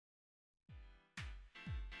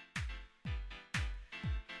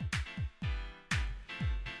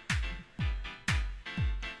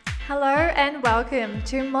Hello and welcome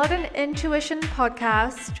to Modern Intuition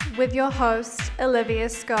Podcast with your host, Olivia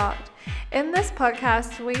Scott. In this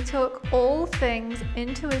podcast, we talk all things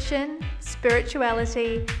intuition,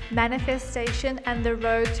 spirituality, manifestation, and the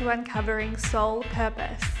road to uncovering soul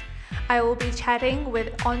purpose. I will be chatting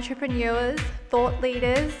with entrepreneurs, thought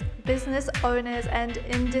leaders, business owners, and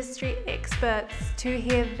industry experts to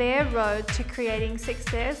hear their road to creating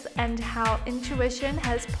success and how intuition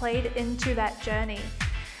has played into that journey.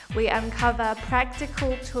 We uncover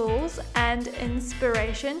practical tools and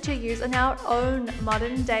inspiration to use in our own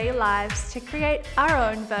modern day lives to create our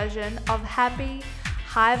own version of happy,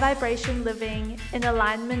 high vibration living in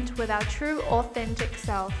alignment with our true authentic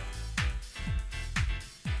self.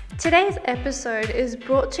 Today's episode is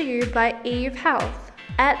brought to you by Eve Health,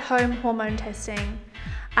 at-home hormone testing.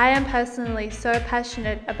 I am personally so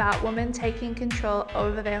passionate about women taking control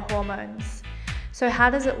over their hormones. So how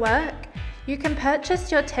does it work? You can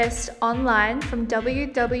purchase your test online from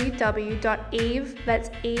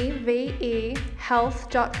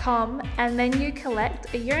www.evehealth.com, and then you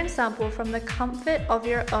collect a urine sample from the comfort of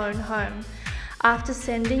your own home. After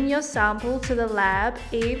sending your sample to the lab,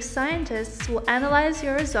 Eve scientists will analyze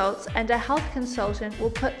your results and a health consultant will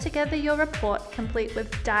put together your report complete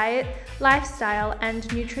with diet, lifestyle,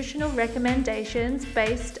 and nutritional recommendations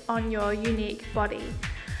based on your unique body.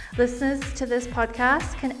 Listeners to this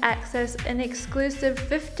podcast can access an exclusive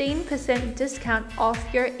 15% discount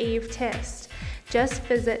off your Eve test. Just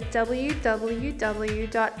visit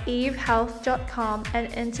www.evehealth.com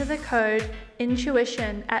and enter the code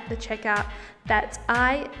INTUITION at the checkout. That's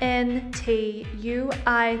INTUITION.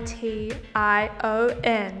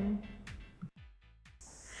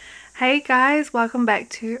 Hey guys, welcome back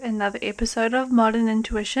to another episode of Modern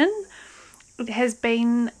Intuition. It has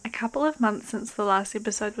been a couple of months since the last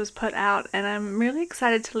episode was put out, and I'm really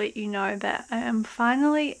excited to let you know that I am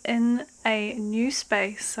finally in a new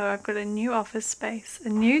space. So I've got a new office space, a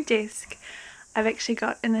new desk. I've actually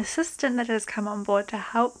got an assistant that has come on board to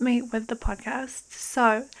help me with the podcast.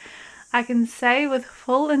 So I can say with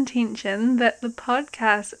full intention that the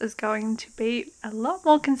podcast is going to be a lot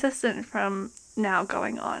more consistent from now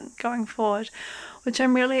going forward, which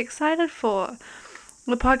I'm really excited for.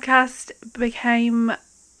 The podcast became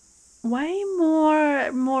way more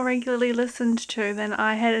regularly listened to than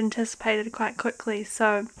I had anticipated quite quickly.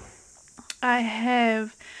 So I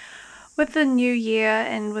have, with the new year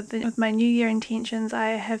and with my new year intentions,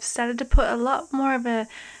 I have started to put a lot more of a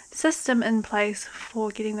system in place for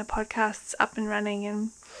getting the podcasts up and running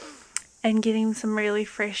and getting some really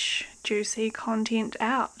fresh, juicy content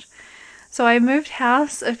out. So I moved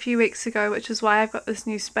house a few weeks ago, which is why I've got this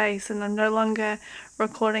new space, and I'm no longer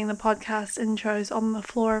recording the podcast intros on the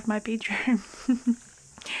floor of my bedroom.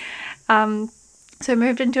 So I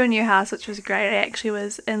moved into a new house, which was great. I actually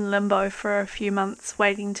was in limbo for a few months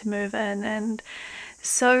waiting to move in, and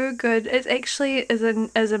so good. It actually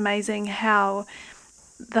is amazing how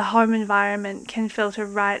the home environment can filter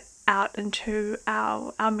right out into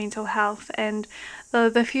our mental health. And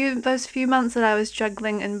those few months that I was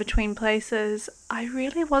juggling in between places, I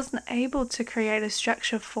really wasn't able to create a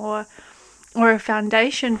structure for or a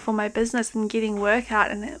foundation for my business and getting work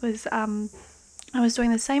out. And it was I was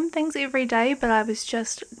doing the same things every day, but I was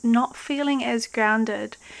just not feeling as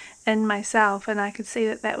grounded in myself, and I could see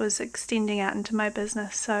that was extending out into my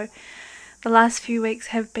business. So the last few weeks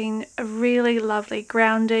have been a really lovely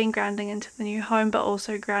grounding into the new home, but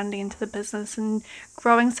also grounding into the business and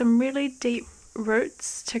growing some really deep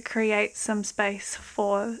roots to create some space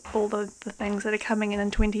for all the things that are coming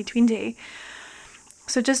in 2020.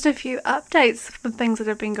 So just a few updates for things that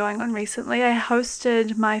have been going on recently. I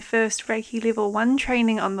hosted my first Reiki Level 1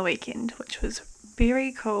 training on the weekend, which was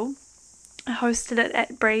very cool. I hosted it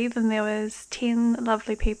at Breathe, and there was 10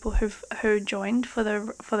 lovely people who joined for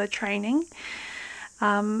the training.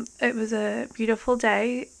 It was a beautiful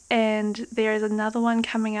day, and there is another one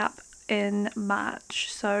coming up in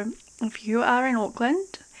March. So if you are in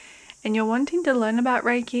Auckland and you're wanting to learn about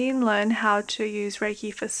Reiki and learn how to use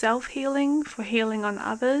Reiki for self-healing, for healing on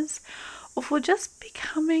others, or for just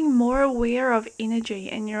becoming more aware of energy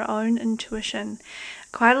and your own intuition,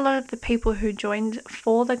 quite a lot of the people who joined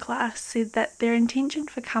for the class said that their intention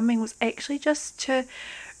for coming was actually just to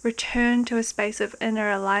return to a space of inner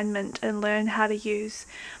alignment and learn how to use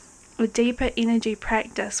a deeper energy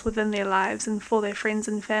practice within their lives and for their friends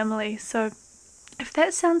and family. So if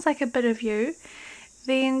that sounds like a bit of you,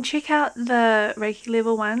 then check out the Reiki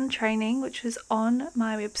Level 1 training, which is on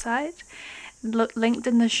my website, linked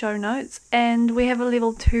in the show notes, and we have a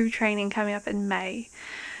Level 2 training coming up in May.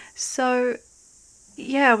 So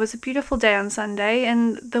it was a beautiful day on Sunday,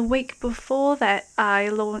 and the week before that I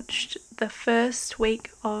launched the first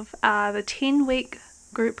week of the 10-week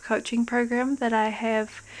group coaching program that I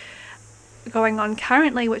have going on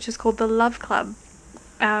currently, which is called the Love Club.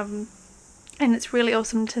 And it's really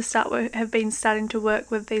awesome to have been starting to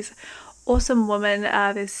work with these awesome women.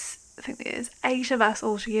 I think there's 8 of us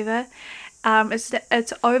all together.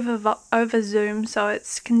 It's over Zoom, so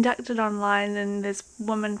it's conducted online, and there's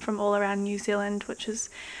women from all around New Zealand, which is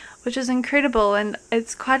incredible. And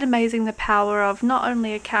it's quite amazing the power of not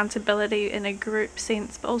only accountability in a group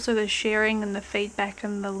sense, but also the sharing and the feedback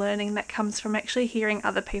and the learning that comes from actually hearing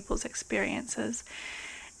other people's experiences.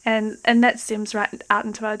 And that stems right out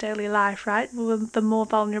into our daily life, right? The more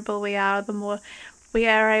vulnerable we are, the more we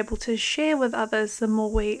are able to share with others, the more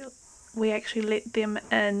we actually let them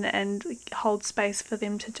in and hold space for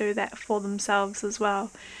them to do that for themselves as well.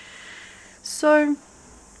 So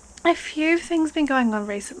a few things been going on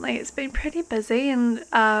recently. It's been pretty busy, and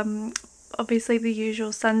obviously the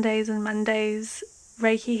usual Sundays and Mondays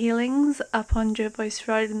Reiki healings up on Jervois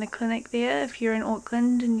Road in the clinic there. If you're in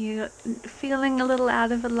Auckland and you're feeling a little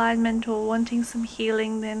out of alignment or wanting some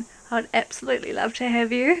healing, then I would absolutely love to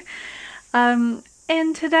have you.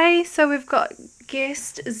 And today, so we've got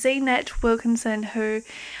guest Zeenat Wilkinson, who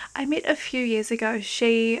I met a few years ago.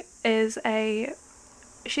 She's a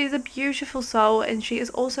beautiful soul, and she is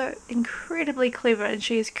also incredibly clever, and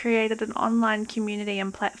she has created an online community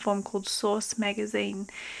and platform called Source Magazine,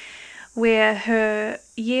 where her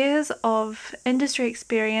years of industry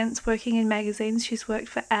experience working in magazines, she's worked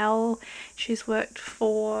for Elle, she's worked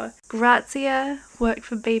for Grazia, worked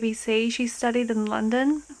for BBC, she studied in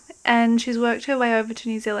London, and she's worked her way over to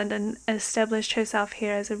New Zealand and established herself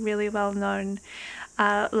here as a really well-known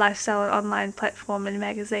lifestyle and online platform and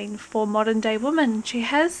magazine for modern day women. She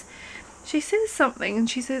says something, and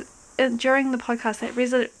she says during the podcast that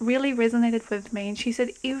really resonated with me, and she said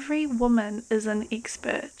every woman is an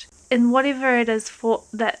expert in whatever it is for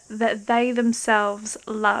that they themselves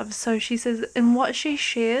love. So she says, and what she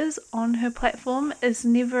shares on her platform is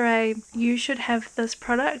never a you should have this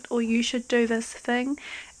product or you should do this thing.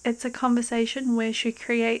 It's a conversation where she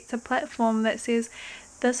creates a platform that says,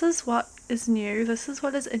 this is what is new, this is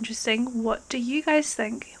what is interesting, what do you guys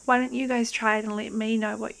think? Why don't you guys try it and let me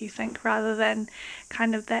know what you think, rather than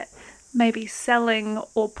kind of that maybe selling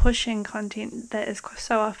or pushing content that is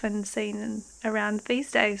so often seen around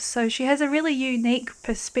these days. So she has a really unique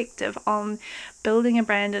perspective on building a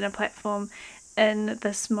brand and a platform in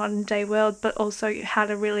this modern day world, but also how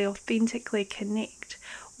to really authentically connect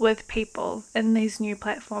with people in these new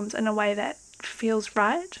platforms in a way that feels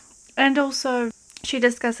right. And also she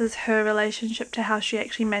discusses her relationship to how she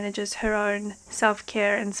actually manages her own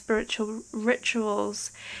self-care and spiritual rituals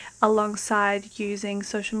alongside using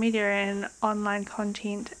social media and online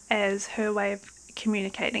content as her way of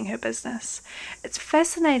communicating her business. It's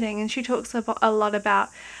fascinating, and she talks a lot about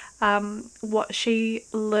what she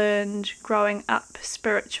learned growing up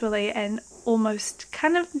spiritually and almost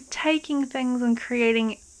kind of taking things and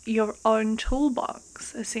creating your own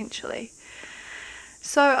toolbox, essentially.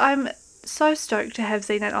 So I'm so stoked to have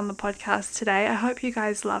Zeenat on the podcast today. I hope you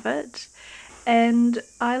guys love it, and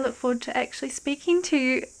I look forward to actually speaking to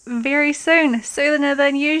you very soon, sooner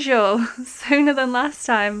than usual, sooner than last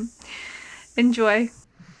time. Enjoy.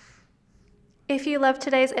 If you loved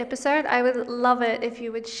today's episode, I would love it if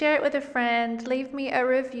you would share it with a friend, leave me a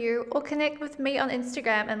review, or connect with me on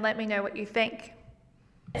Instagram and let me know what you think.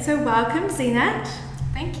 So welcome, Zeenat.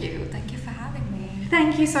 Thank you for having me.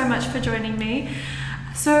 Thank you so much for joining me.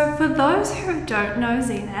 So for those who don't know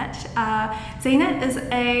Zeenat, Zeenat is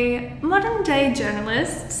a modern day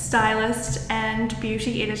journalist, stylist, and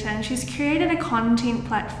beauty editor, and she's created a content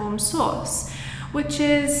platform, Source, which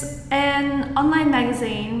is an online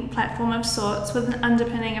magazine platform of sorts with an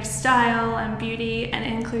underpinning of style and beauty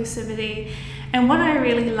and inclusivity. And what I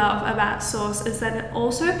really love about Source is that it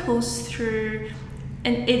also pulls through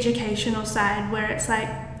an educational side where it's like,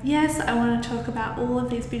 yes, I want to talk about all of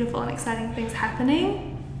these beautiful and exciting things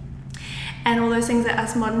happening and all those things that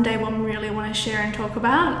us modern day women really want to share and talk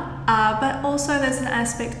about, but also there's an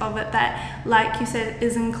aspect of it that, like you said,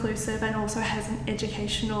 is inclusive and also has an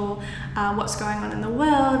educational what's going on in the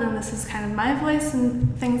world, and this is kind of my voice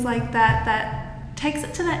and things like that, that takes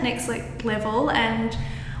it to that next level, and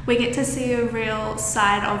we get to see a real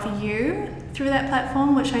side of you through that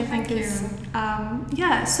platform, which I think is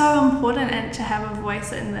so important, and to have a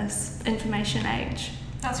voice in this information age.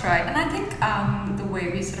 That's right. And I think the way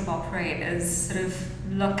we sort of operate is sort of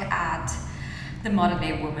look at the modern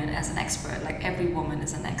day woman as an expert. Like every woman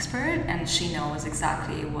is an expert, and she knows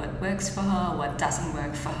exactly what works for her, what doesn't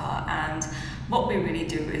work for her. And what we really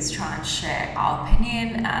do is try and share our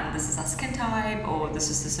opinion, and this is our skin type, or this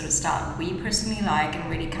is the sort of style we personally like, and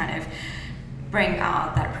really kind of bring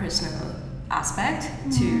out that personal aspect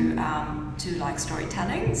to like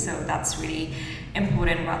storytelling. So that's really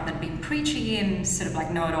important rather than being preachy and sort of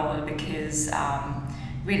like know-it-all, because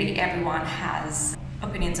really everyone has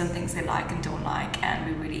opinions on things they like and don't like, and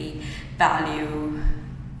we really value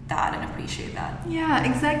that and appreciate that. Yeah,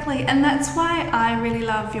 exactly. And that's why I really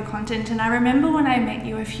love your content. And I remember when I met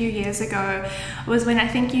you a few years ago was when I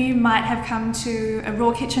think you might have come to a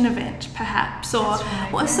Raw Kitchen event, perhaps, or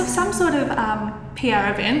some sort of PR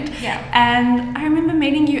event. Yeah. And I remember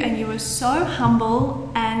meeting you, and you were so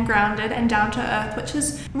humble and grounded and down to earth, which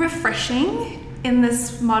is refreshing in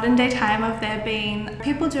this modern day time of there being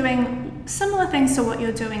people doing similar things to what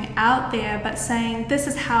you're doing out there, but saying this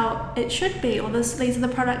is how it should be, or these are the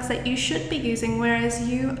products that you should be using, whereas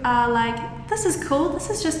you are like, this is cool, this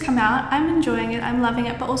has just come out, I'm enjoying it, I'm loving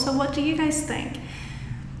it, but also what do you guys think?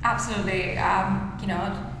 Absolutely.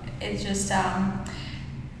 It's just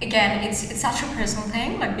again, it's such a personal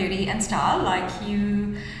thing, like beauty and style. Like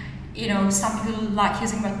some people like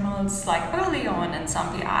using retinols like early on, and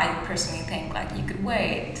some people, I personally think like you could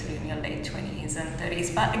wait till in your late 20s and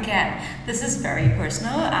 30s. But again, this is very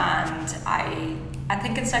personal, and I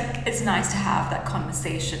think it's nice to have that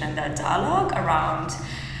conversation and that dialogue around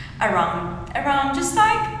just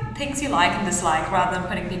like things you like and dislike, rather than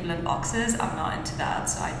putting people in boxes. I'm not into that,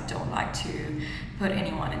 so I don't like to put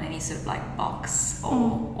anyone in any sort of like box,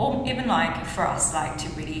 or even like for us like to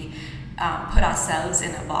really put ourselves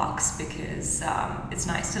in a box, because it's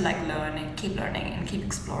nice to like learn and keep learning and keep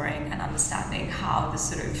exploring and understanding how this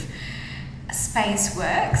sort of space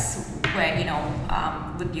works, where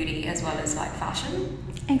with beauty as well as like fashion.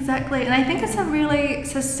 Exactly, and I think it's a really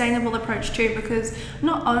sustainable approach too, because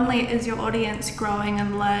not only is your audience growing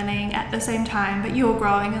and learning at the same time, but you're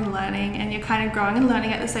growing and learning, and you're kind of growing and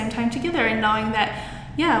learning at the same time together, and knowing that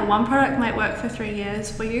one product might work for 3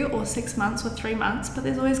 years for you, or 6 months or 3 months, but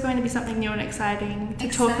there's always going to be something new and exciting to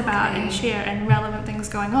talk about and share, and relevant things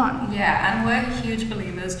going on. Yeah, and we're huge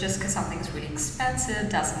believers, just because something's really expensive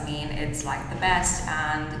doesn't mean it's like the best,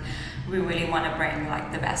 and we really want to bring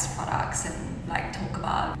like the best products and like talk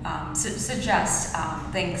about suggest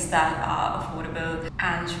things that are affordable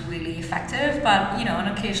and really effective. But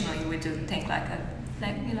and occasionally we do think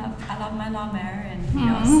I love my La Mer, and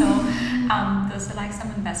so those are like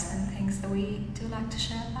some investment things that we do like to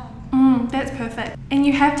share about. That's perfect. And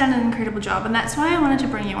you have done an incredible job, and that's why I wanted to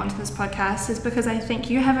bring you onto this podcast, is because I think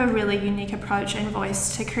you have a really unique approach and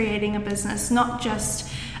voice to creating a business, not just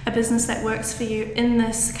a business that works for you in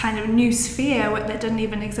this kind of new sphere that didn't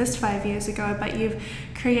even exist 5 years ago, but you've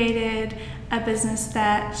created a business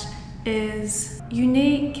that is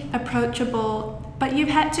unique, approachable, but you've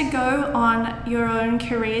had to go on your own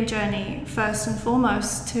career journey first and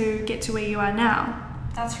foremost to get to where you are now.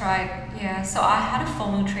 That's right, yeah. So I had a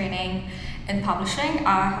formal training in publishing.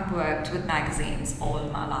 I have worked with magazines all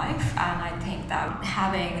my life, and I think that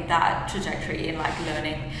having that trajectory in like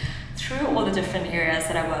learning through all the different areas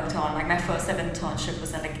that I worked on, like my first ever internship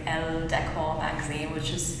was at like Elle Decor magazine,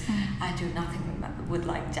 which is, I do nothing with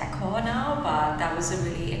like decor now, but that was a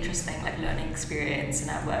really interesting like learning experience.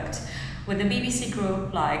 And I worked with the BBC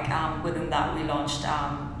group, like within that we launched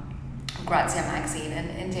Grazia magazine in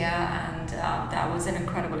India, and that was an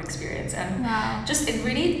incredible experience. And just it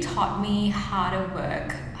really taught me how to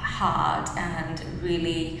work hard and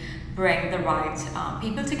really bring the right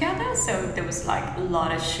people together. So there was like a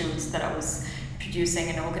lot of shoots that I was producing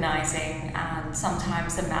and organizing, and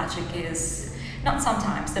sometimes the magic is not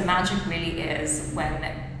sometimes the magic really is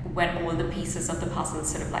when all the pieces of the puzzle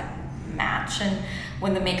sort of like match, and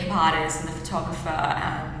when the makeup artist and the photographer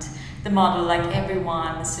and the model, like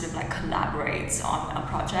everyone sort of like collaborates on a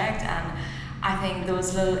project. And I think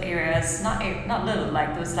those little areas, not little,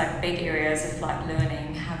 like those like big areas of like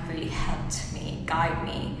learning have really helped me, guide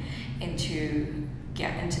me into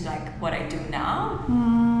like what I do now.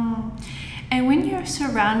 And when you're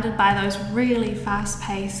surrounded by those really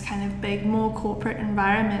fast-paced, kind of big, more corporate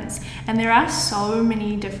environments, and there are so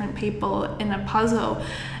many different people in a puzzle,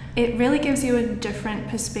 it really gives you a different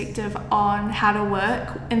perspective on how to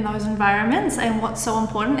work in those environments and what's so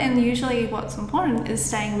important. And usually what's important is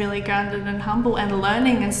staying really grounded and humble and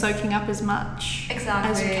learning and soaking up as much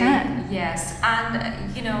as you can. Yes,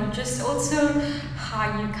 and just also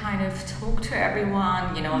how you kind of talk to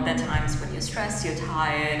everyone. There are times when you're stressed, you're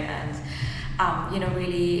tired, and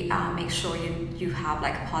really make sure you have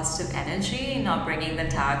like positive energy, not bringing the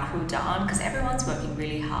entire crew down, because everyone's working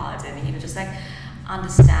really hard, and just like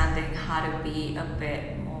understanding how to be a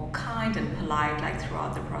bit more kind and polite like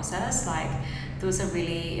throughout the process. Like those are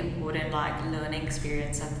really important like learning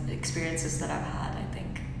experiences that I've had, I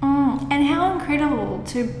think. And how incredible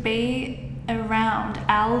to be around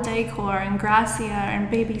Al Decor and Gracia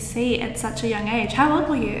and BBC at such a young age. How old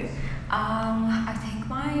were you? I think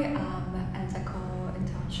my Endeco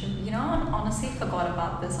internship, I honestly forgot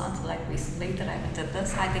about this until like recently that I did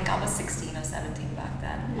this. I think I was 16 or 17 back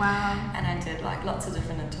then. Wow. And I did like lots of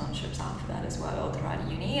different internships after that as well, all throughout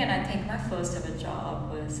uni. And I think my first ever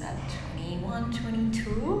job was at 21,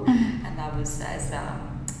 22, and that was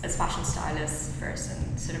as fashion stylist first,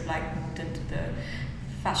 and sort of like moved into the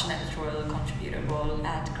fashion editorial contributor role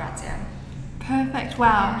at Grazia. Perfect.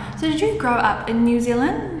 Wow. Yeah. So did you grow up in New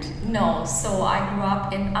Zealand? No. So I grew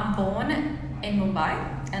up I'm born in Mumbai,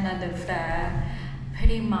 and I lived there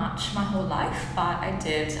pretty much my whole life. But I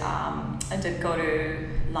did go to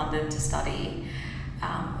London to study.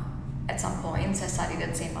 At some points, I studied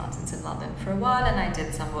at St. Martin's in London for a while, and I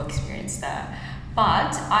did some work experience there.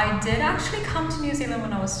 But I did actually come to New Zealand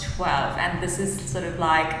when I was 12, and this is sort of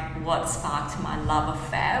like what sparked my love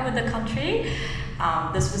affair with the country.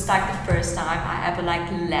 This was like the first time I ever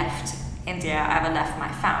like left India, I ever left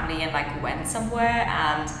my family and like went somewhere,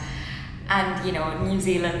 and New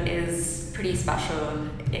Zealand is pretty special.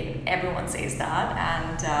 Everyone says that.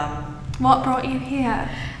 And what brought you here?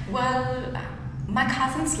 Well, my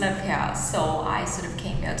cousins live here, so I sort of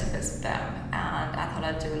came here to visit them, and I thought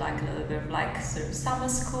I'd do like a little bit of like sort of summer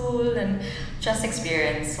school and just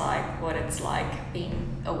experience like what it's like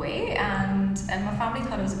being away, and my family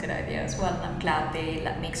thought it was a good idea as well, and I'm glad they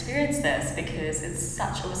let me experience this, because it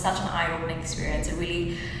was such an eye-opening experience. It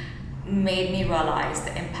really made me realize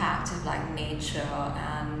the impact of like nature,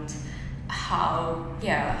 and how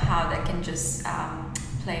that can just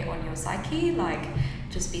play on your psyche. Like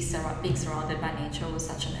just being surrounded by nature was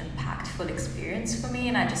such an impactful experience for me,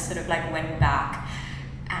 and I just sort of like went back,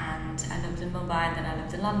 and I lived in Mumbai, and then I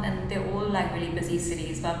lived in London, and they're all like really busy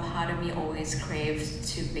cities, but part of me always craved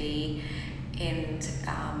to be in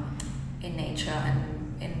nature, and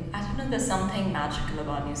I don't know, there's something magical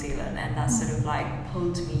about New Zealand, and that sort of like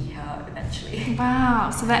pulled me here eventually.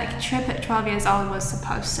 Wow, so that trip at 12 years old was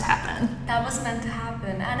supposed to happen. That was meant to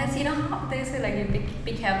happen, and it's, how they say like you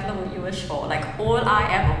be careful of what you wish for. Like all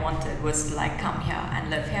I ever wanted was to like come here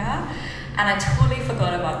and live here, and I totally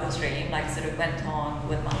forgot about this dream. Like sort of went on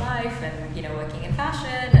with my life, and working in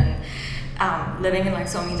fashion, and living in like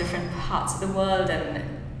so many different parts of the world, and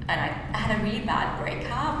I had a really bad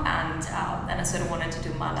breakup, and I sort of wanted to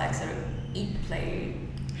do my like sort of eat, play,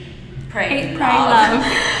 pray, love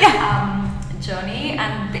journey,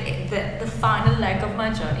 and the final leg of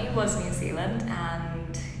my journey was New Zealand,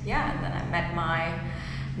 and then I met my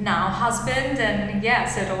now husband, and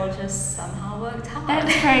so it all just somehow worked out.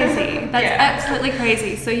 That's crazy. That's absolutely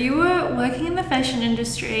crazy. So you were working in the fashion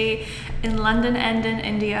industry in London and in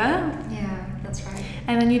India. Yeah, that's right.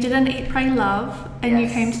 And then you did an Eat, Pray, Love, and you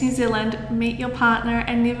came to New Zealand, meet your partner,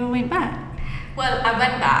 and never went back. Well, I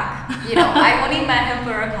went back. I only met him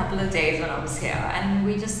for a couple of days when I was here, and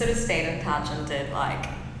we just sort of stayed in touch and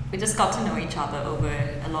we just got to know each other over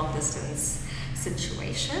a long distance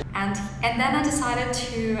situation. And then I decided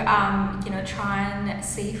to, try and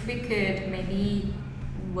see if we could maybe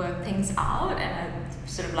work things out, and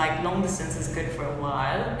sort of like long distance is good for a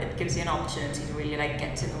while. It gives you an opportunity to really like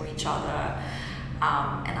get to know each other.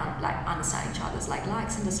 And like understand each other's like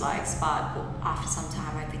likes and dislikes, but after some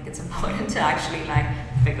time I think it's important to actually like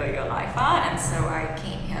figure your life out, and so I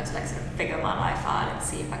came here to like sort of figure my life out and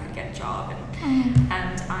see if I could get a job,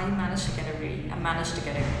 and I managed to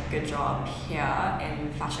get a good job here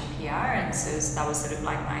in fashion PR, and so that was sort of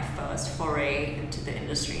like my first foray into the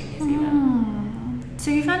industry in New Zealand.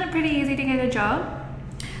 So you found it pretty easy to get a job?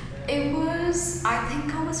 It was, I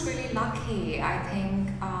think I was really lucky. I think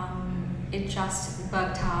it just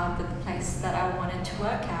worked out with the place that I wanted to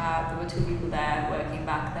work at. There were two people there working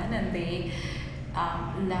back then, and they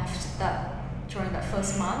left that during that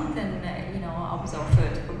first month, and I was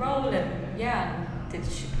offered a role, and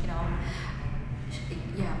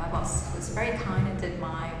my boss was very kind and did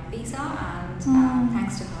my visa, and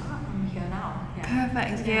thanks to her I'm here now.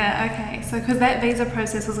 Perfect. Okay, so because that visa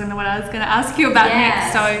process was what I was going to ask you about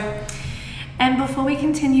next. So, and before we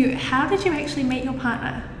continue, how did you actually meet your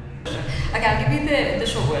partner? Okay, I'll give you the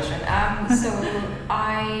short version. So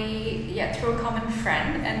I, through a common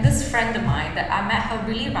friend, and this friend of mine, that I met her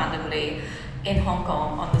really randomly in Hong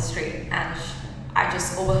Kong on the street, and I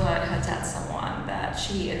just overheard her tell someone that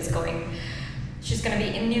she is going she's gonna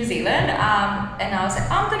be in New Zealand, and I was like,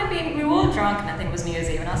 I'm gonna be. We were all drunk, and I think it was New Year's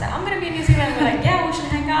Eve, and I was like, I'm gonna be in New Zealand. We're like, yeah, we should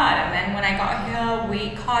hang out. And then when I got here,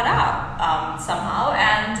 we caught up somehow,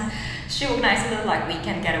 and she organized a little like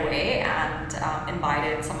weekend getaway and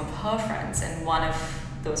invited some of her friends, and one of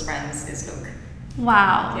those friends is Luke.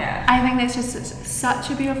 Wow. Yeah. I think that's just such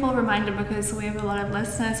a beautiful reminder, because we have a lot of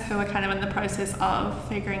listeners who are kind of in the process of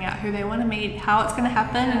figuring out who they want to meet, how it's going to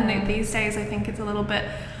happen, and these days I think it's a little bit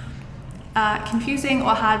confusing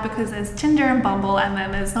or hard, because there's Tinder and Bumble, and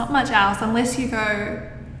then there's not much else unless you go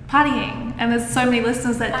partying, and there's so many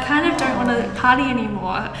listeners that kind of don't want to party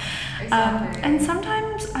anymore. Exactly. And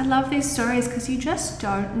sometimes I love these stories because you just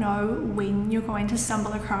don't know when you're going to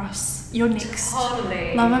stumble across your next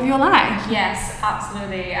love of your life. Yes,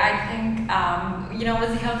 absolutely. I think, I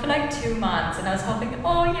was here for like 2 months, and I was hoping, maybe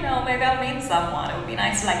I'll meet someone. It would be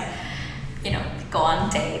nice to go on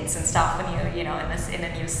dates and stuff when you're, in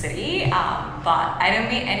a new city. But I didn't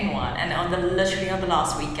meet anyone. And literally on the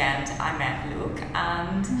last weekend, I met Luke,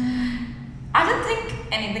 and I didn't think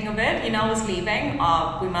anything of it. I was leaving.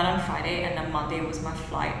 We met on Friday, and on Monday was my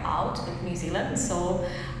flight out of New Zealand. So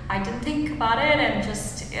I didn't think about it, and we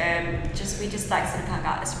just like sort of hung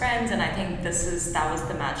out as friends. And I think that was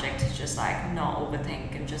the magic, to just like not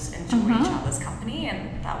overthink and just enjoy each other's company,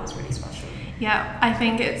 and that was really special. Yeah, I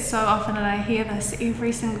think it's so often, and I hear this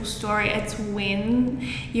every single story, it's when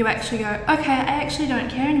you actually go, okay, I actually don't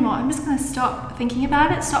care anymore. I'm just going to stop thinking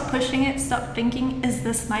about it, stop pushing it, stop thinking, is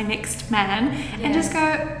this my next man? Yes. And just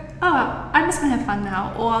go, I'm just going to have fun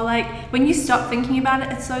now. Or like, when you stop thinking about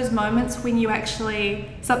it, it's those moments when you actually,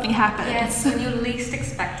 something happens. Yes, when you least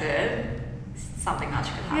expect it, something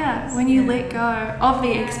magical happens. Yeah, when you let go of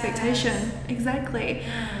the expectation. Exactly.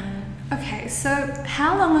 Okay, so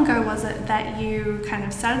how long ago was it that you kind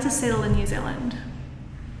of started to settle in New Zealand?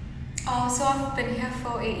 Oh, so I've been here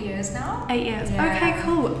for 8 years now. 8 years. Yeah. Okay,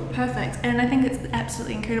 cool. Perfect. And I think it's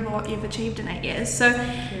absolutely incredible what you've achieved in 8 years. So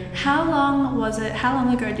how long was it, how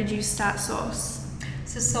long ago did you start Source?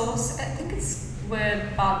 So Source, I think we're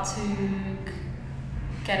about to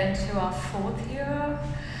get into our 4th year.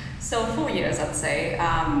 So 4 years, I'd say.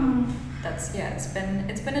 It's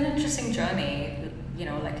been an interesting journey.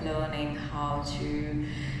 Learning how to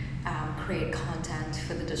create content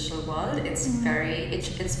for the digital world. It's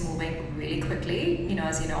it's moving really quickly.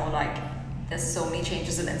 As you know, like there's so many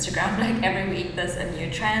changes on Instagram. Like every week there's a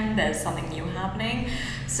new trend, there's something new happening.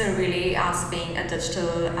 So really, us being a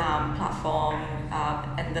digital platform,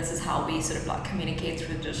 and this is how we sort of like communicate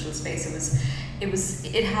through the digital space.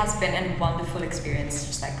 It has been a wonderful experience,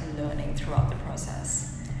 just like learning throughout the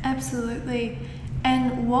process. Absolutely.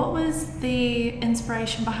 And what was the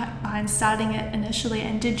inspiration behind starting it initially?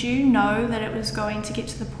 And did you know that it was going to get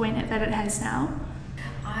to the point that it has now?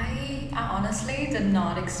 I honestly did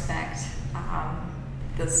not expect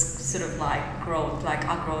this sort of like growth. Like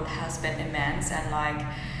our growth has been immense, and like,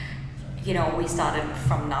 we started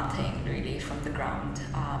from nothing, really, from the ground.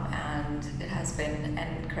 And it has been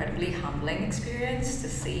an incredibly humbling experience to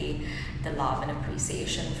see the love and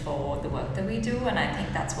appreciation for the work that we do. And I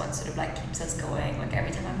think that's what sort of like keeps us going. Like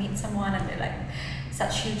every time I meet someone and they're like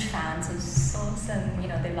such huge fans of Source, and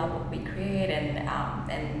they love what we create, and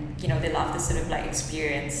they love the sort of like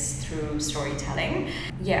experience through storytelling.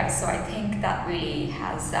 Yeah, so I think that really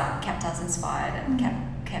has kept us inspired and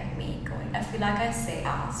kept me going. I feel like I say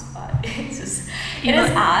us, but it is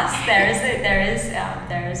us.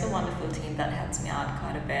 There is a wonderful team that helps me out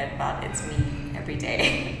quite a bit, but it's me every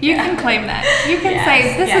day. You can claim that. You can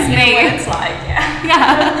say, this is me. What it's like,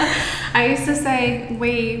 Yeah. I used to say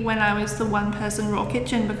we when I was the one-person raw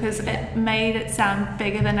kitchen, because it made it sound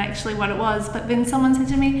bigger than actually what it was. But then someone said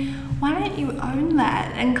to me, why don't you own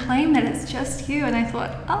that and claim that it's just you? And I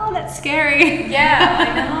thought, oh, that's scary. Yeah,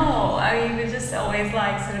 I know. I mean, we're just always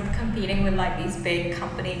like sort of competing with like these big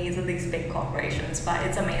companies and these big corporations, but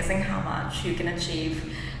it's amazing how much you can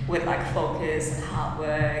achieve with like focus and hard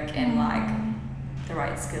work and like the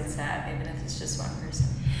right skill set, even if it's just one person.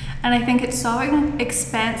 And I think it's so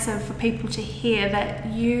expansive for people to hear that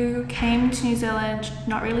you came to New Zealand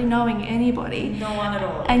not really knowing anybody. No one at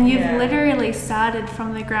all. And you've literally started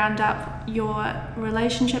from the ground up your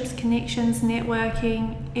relationships, connections,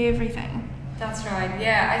 networking, everything. That's right.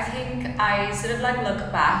 Yeah, I think I sort of like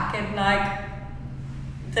look back at like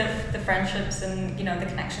the friendships and the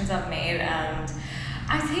connections I've made, and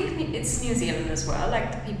I think it's New Zealand as well.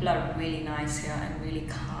 Like the people are really nice here and really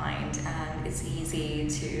kind, and it's easy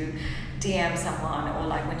to DM someone, or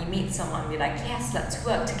like when you meet someone, be like, yes, let's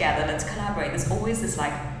work together, let's collaborate. There's always this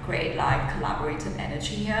like great like collaborative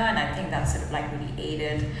energy here, and I think that sort of like really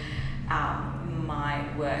aided my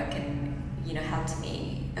work and helped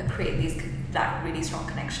me create these like really strong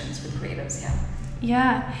connections with creatives.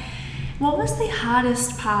 Yeah. What was the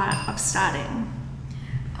hardest part of starting?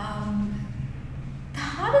 The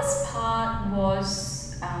hardest part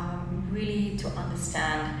was really to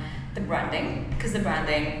understand the branding, because the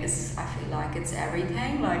branding is, I feel like it's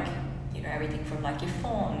everything, like, you know, everything from like your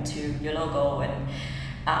font to your logo and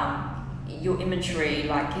your imagery,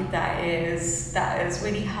 like that is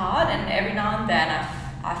really hard. And every now and then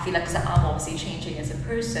I feel like, 'cause I'm obviously changing as a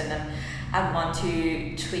person and I want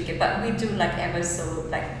to tweak it, but we do like ever so,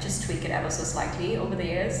 like just tweak it ever so slightly over the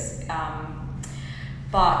years.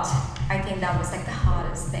 But I think that was like the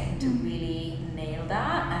hardest thing to really nail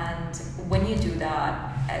that. And when you do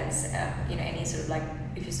that as you know, any sort of like,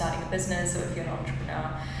 if you're starting a business or if you're an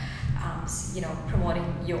entrepreneur, you know, promoting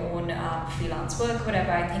your own freelance work,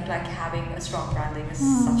 whatever, I think like having a strong branding is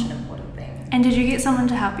such an important thing. And did you get someone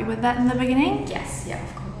to help you with that in the beginning? Yes, yeah,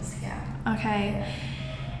 of course, yeah. Okay. Yeah.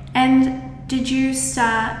 And did you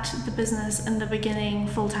start the business in the beginning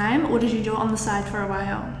full time, or did you do it on the side for a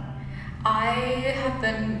while? I've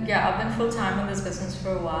been full time in this business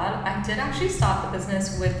for a while. I did actually start the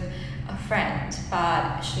business with a friend,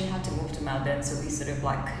 but she had to move to Melbourne, so we sort of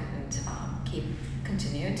like couldn't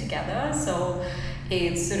continue together. So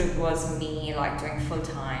it sort of was me like doing full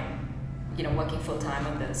time, you know, working full time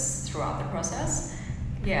on this throughout the process.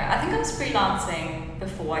 Yeah, I think I was freelancing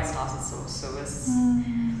before I started, so it was.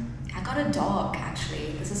 I got a dog,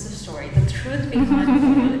 actually. This is the story. The truth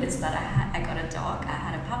behind it is that I got a dog. I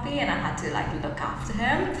had a puppy and I had to like look after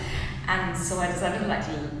him. And so I decided to like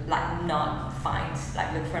not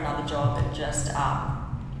look for another job and just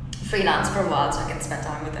freelance for a while so I can spend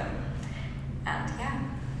time with him. And yeah.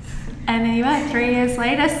 And then you are 3 years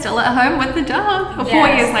later, still at home with the dog. Or yes, 4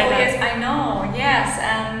 years later. 4 years, I know, yes.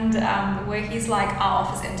 And where he's like our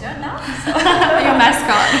office intern now. So. Your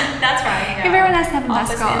mascot. That's right. Yeah. Everyone has to have a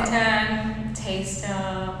office mascot. Intern, taster,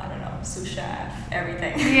 I don't know, sous chef,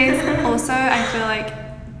 everything. Yes. Also, I feel like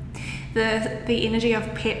the energy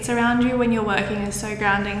of pets around you when you're working is so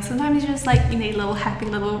grounding. Sometimes you just like, you need a little happy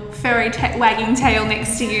little furry wagging tail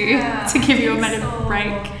next to you to give you a minute of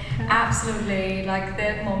break. Absolutely, like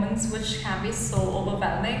there are moments which can be so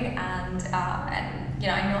overwhelming, and you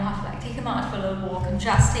know, I know how to like take him out for a little walk, and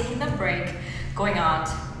just taking that break, going out,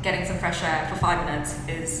 getting some fresh air for 5 minutes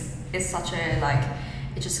is such a like,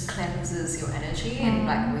 it just cleanses your energy and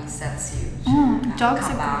like resets you to Dogs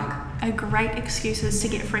come back. are great excuses to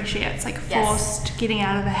get fresh air. It's like forced getting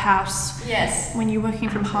out of the house. Yes. When you're working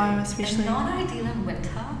from home, especially. And not ideal in winter,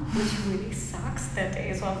 which really sucks. There are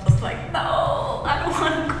days where I'm just like, no, I don't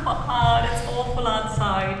want to go out. It's awful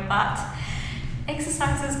outside, but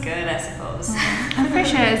exercise is good, I suppose. And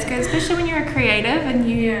fresh air is good, especially when you're a creative and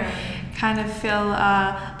you kind of feel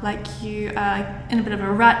like you are in a bit of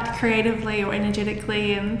a rut creatively or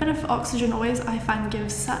energetically, and a bit of oxygen always, I find,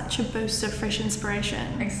 gives such a boost of fresh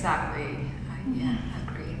inspiration. Exactly.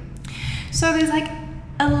 I agree. So there's like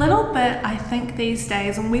a little bit, I think these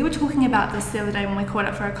days, and we were talking about this the other day when we caught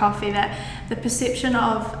up for a coffee, that the perception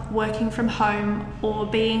of working from home or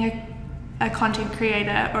being a content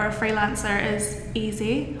creator or a freelancer is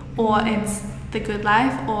easy, or it's the good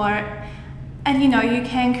life, and you know, you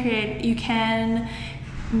can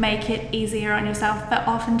make it easier on yourself, but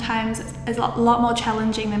oftentimes it's a lot more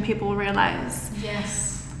challenging than people realize.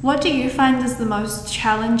 Yes. What do you find is the most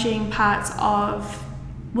challenging parts of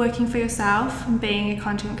working for yourself and being a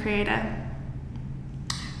content creator?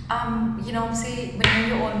 You know, see, when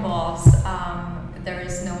you're your own boss, there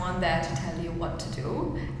is no one there to tell you what to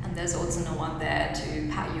do, and there's also no one there to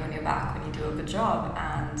pat you on your back when you do a good job,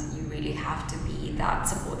 and you really have to be that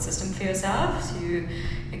support system for yourself to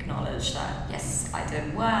acknowledge that, yes, I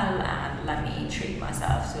did well, and let me treat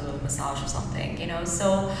myself to a little massage or something, you know.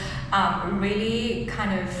 So really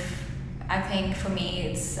kind of, I think for me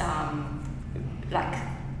it's like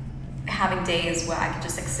having days where I can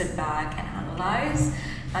just like sit back and analyze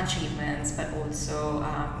my achievements, but also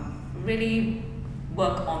really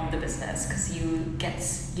work on the business, because you get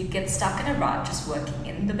stuck in a rut just working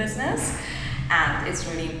in the business, and it's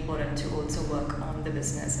really important to also work on the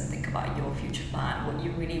business and think about your future plan, what you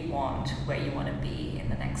really want, where you want to be in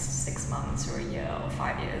the next 6 months or a year or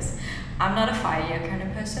 5 years. I'm not a 5-year kind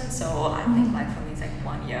of person, so I think like for me it's like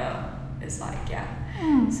 1 year is like,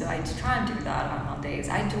 so I try and do that on Mondays.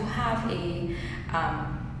 I do have a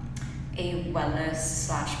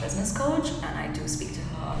wellness / business coach, and I do speak to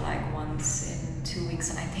her like once in 2 weeks,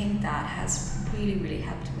 and I think that has really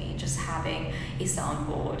helped me, just having a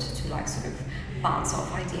soundboard to like sort of bounce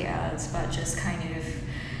off ideas, but just kind of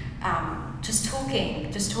just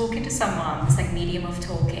talking to someone, this like medium of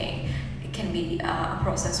talking, can be a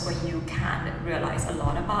process where you can realize a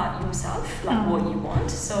lot about yourself, like what you want.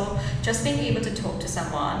 So just being able to talk to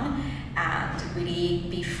someone and really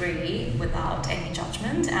be free without any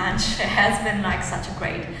judgment and has been like such a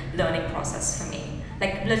great learning process for me.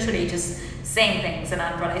 Like literally just saying things and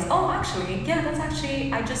I realize, oh, actually, yeah, that's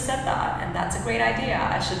actually, I just said that and that's a great idea.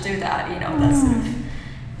 I should do that, that's sort of.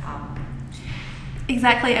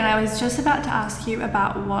 Exactly, and I was just about to ask you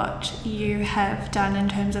about what you have done in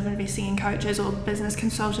terms of investing in coaches or business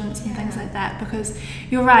consultants and things like that, because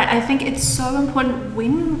you're right. I think it's so important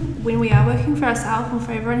when we are working for ourselves, and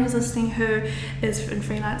for everyone who's listening who is in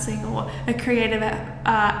freelancing or a creative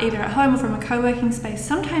either at home or from a co-working space,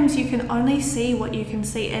 sometimes you can only see what you can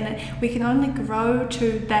see, and we can only grow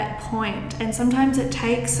to that point, and sometimes it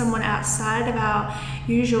takes someone outside of our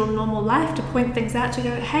usual normal life to point things out, to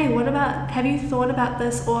go, hey, have you thought about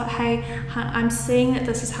this? Or hey, I'm seeing that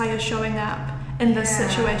this is how you're showing up in this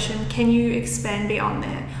situation. Can you expand beyond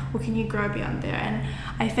there, or can you grow beyond there? And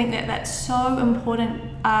I think that that's so important,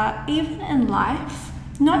 even in life.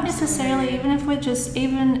 Not necessarily, even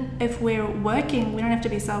if we're working, we don't have to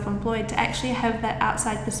be self-employed, to actually have that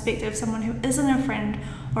outside perspective, someone who isn't a friend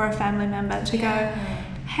or a family member, to go,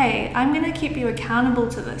 hey, I'm going to keep you accountable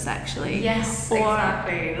to this, actually. Yes,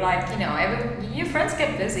 exactly. Like, your friends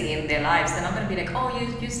get busy in their lives. They're not going to be like, oh,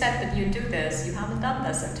 you said that you do this. You haven't done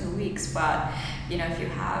this in 2 weeks. But, if you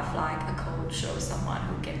have like a coach or someone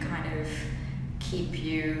who can kind of keep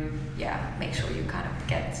you, make sure you kind of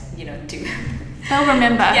get, do. They'll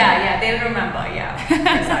remember. They'll remember. Yeah,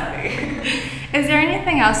 exactly. Is there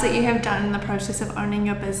anything else that you have done in the process of owning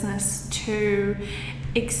your business to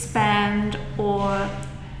expand or,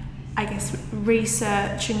 I guess,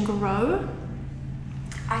 research and grow?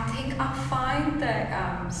 I think I find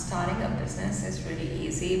that starting a business is really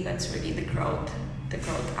easy, but it's really the growth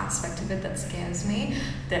aspect of it that scares me.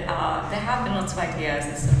 There have been lots of ideas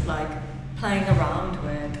and stuff like playing around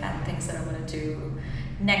with and things that I want to do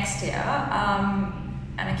next year.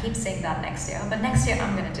 And I keep saying that next year, but next year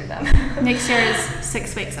I'm going to do them. Next year is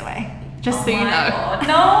 6 weeks away. Just so you know. God.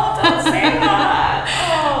 No, don't say that.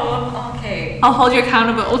 Oh, okay. I'll hold you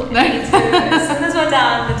accountable. Me too. As soon as we're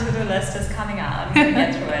done, the to-do list is coming out. I'm going to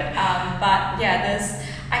get through it.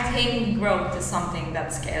 I think growth is something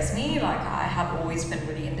that scares me. Like, I have always been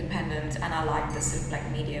really independent, and I like this sort of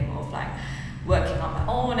like medium of like working on my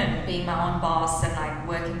own and being my own boss and like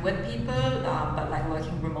working with people, but like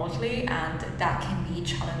working remotely, and that can be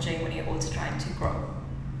challenging when you're also trying to grow.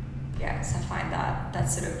 So I find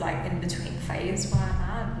that's sort of like in between phase where I'm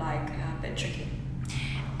at, like a bit tricky.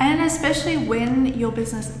 And especially when your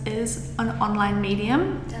business is an online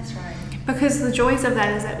medium. That's right. Because the joys of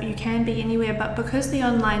that is that you can be anywhere, but because the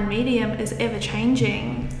online medium is ever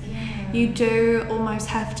changing, you do almost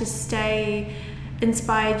have to stay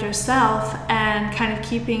inspired yourself and kind of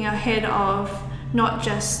keeping ahead of not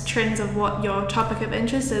just trends of what your topic of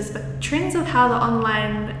interest is, but trends of how the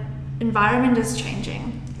online environment is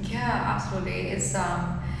changing. Yeah, absolutely. It's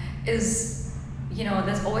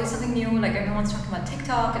there's always something new. Like everyone's talking about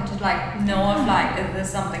TikTok, and to like know if like is this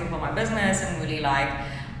something for my business, and really like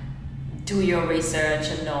do your research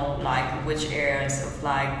and know like which areas of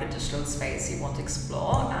like the digital space you want to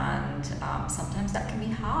explore. And sometimes that can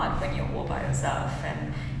be hard when you're all by yourself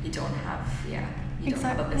and you don't have don't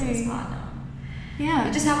have a business partner. Yeah.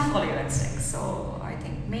 You just have to follow your instincts. So I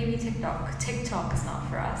think maybe TikTok is not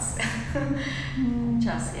for us.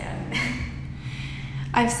 Just yet.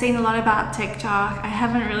 I've seen a lot about TikTok. I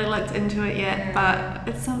haven't really looked into it yet, but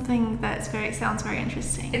it's something that's sounds very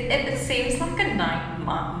interesting. It seems like a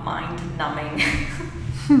mind-numbing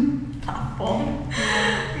platform.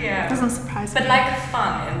 Yeah. It doesn't surprise me. But like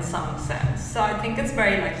fun in some sense. So I think it's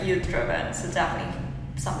very like youth-driven. So definitely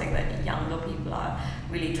something that younger people are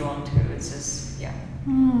really drawn to. It's just,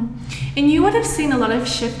 And you would have seen a lot of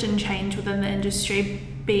shift and change within the industry,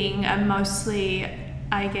 being a mostly,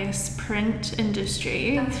 I guess, print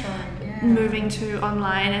industry. That's right, moving to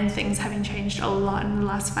online, and things having changed a lot in the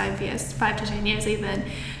last 5 to 10 years even.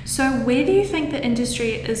 So where do you think the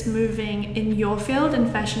industry is moving in your field, in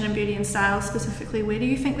fashion and beauty and style specifically? Where do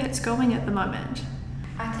you think that's going at the moment?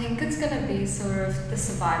 I think it's going to be sort of the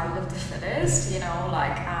survival of the fittest, it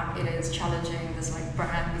is challenging. There's like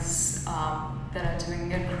brands that are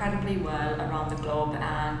doing incredibly well around the globe,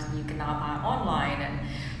 and you can now buy online. And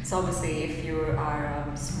so obviously if you are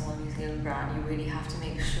a small New Zealand brand, you really have to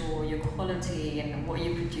make sure your quality and what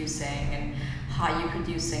you're producing and how you're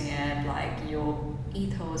producing it, like your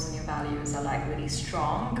ethos and your values are like really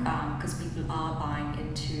strong, because people are buying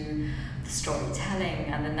into the storytelling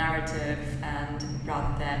and the narrative, and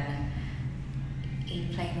rather than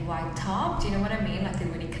a plain white top. Do you know what I mean? Like they're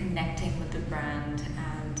really connecting with the brand,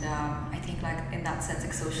 and I think like in that sense,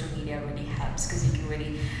 like social media really helps because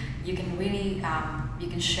you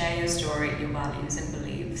can share your story, your values and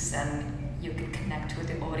beliefs, and you can connect with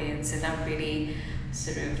the audience in a really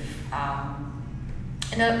sort of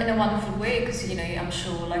in a wonderful way, because I'm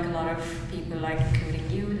sure like a lot of people, like including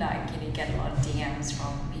you, like you get a lot of DMs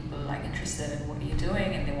from people like interested in what you're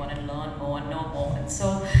doing and they want to learn more and know more. And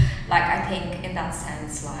so like I think in that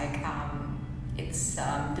sense, like it's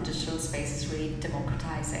the digital space is really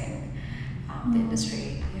democratizing the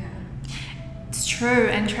industry. It's true,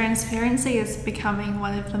 and transparency is becoming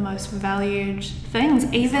one of the most valued things.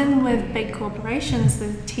 Even with big corporations,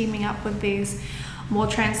 they're teaming up with these more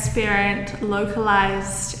transparent,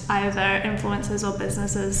 localized either influencers or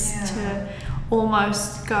businesses to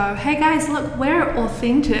almost go, hey guys, look, we're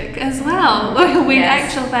authentic as well. When in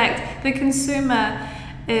actual fact, the consumer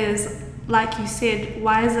is, like you said,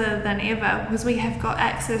 wiser than ever, because we have got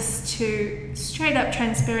access to straight up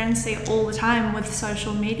transparency all the time with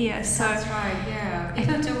social media. So that's right, yeah.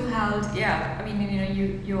 People do held, I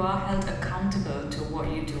mean, you are held accountable to what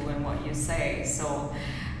you do and what you say. So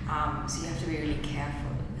you have to be really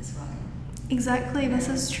careful as well. Exactly, this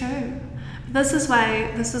is true. This is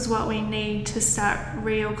what we need to start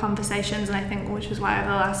real conversations, and I think which is why over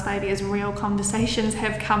the last 5 years real conversations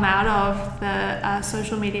have come out of the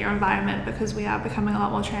social media environment, because we are becoming a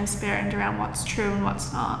lot more transparent around what's true and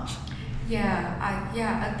what's not.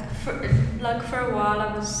 For a while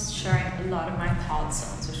I was sharing a lot of my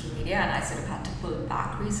thoughts on social media, and I sort of had to pull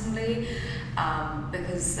back recently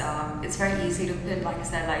because it's very easy to put, like I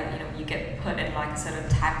said, like you get put in like a sort of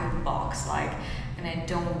type of box, like, and I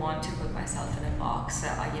don't want to put myself in a box.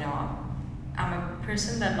 I'm a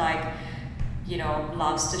person that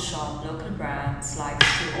loves to shop local brands, likes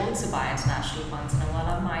to also buy international ones, and a lot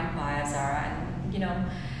of mine buy at Zara,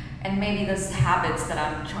 and maybe there's habits that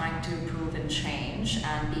I'm trying to improve and change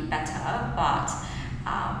and be better, but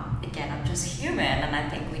again, I'm just human, and I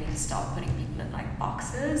think we need to stop putting people in like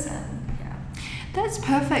boxes. And that's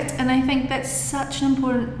perfect, and I think that's such an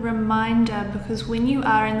important reminder, because when you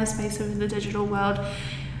are in the space of the digital world,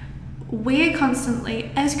 we're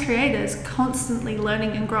constantly, as creators, constantly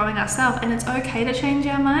learning and growing ourselves, and it's okay to change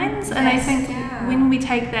our minds. And I think when we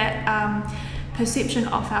take that perception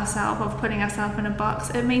off ourselves, of putting ourselves in a box,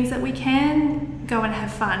 it means that we can go and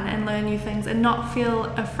have fun and learn new things and not feel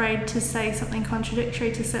afraid to say something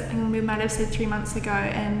contradictory to something we might have said 3 months ago.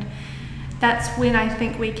 And that's when I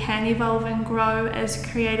think we can evolve and grow as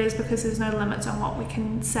creators, because there's no limits on what we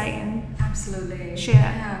can say and absolutely share.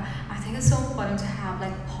 Yeah, I think it's so important to have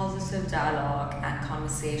like positive dialogue and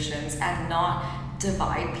conversations, and not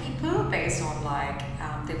divide people based on like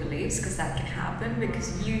their beliefs, because that can happen,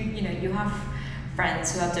 because you have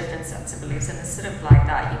friends who have different sets of beliefs, and instead of like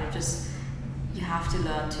that, you have to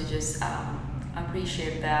learn to just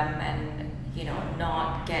appreciate them, and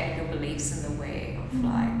not get your beliefs in the way of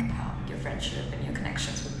like your friendship and your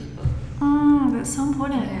connections with people. That's so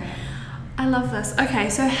important. I love this. Okay,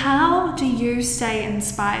 so how do you stay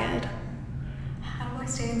inspired? How do I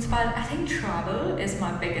stay inspired? I think travel is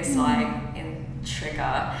my biggest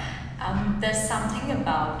trigger. There's something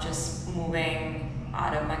about just moving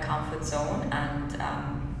out of my comfort zone, and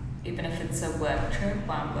even if it's a work trip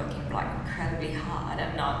where I'm working like incredibly hard,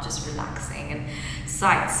 I'm not just relaxing and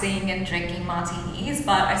sightseeing and drinking martinis,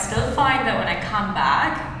 but I still find that when I come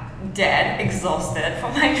back dead, exhausted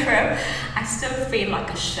from my trip, I still feel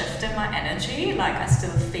like a shift in my energy. Like I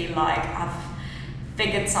still feel like I've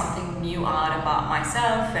figured something new out about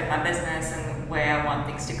myself and my business and where I want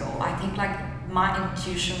things to go. I think like my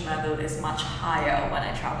intuition level is much higher when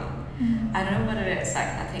I travel. I don't know what it is. Like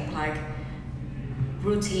I think like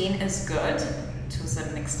routine is good to a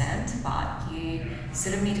certain extent, but you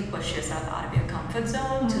sort of need to push yourself out of your comfort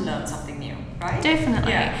zone to learn something new, right?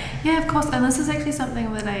 Definitely. Yeah, of course. And this is actually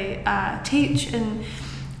something that I teach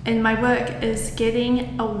in my work, is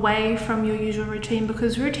getting away from your usual routine,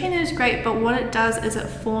 because routine is great, but what it does is it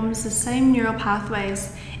forms the same neural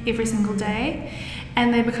pathways every single day,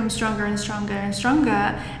 and they become stronger and stronger and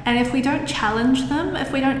stronger. And if we don't challenge them,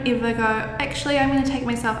 if we don't ever go, actually I'm going to take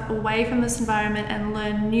myself away from this environment and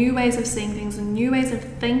learn new ways of seeing things and new ways of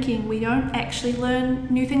thinking, we don't actually learn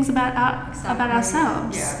new things about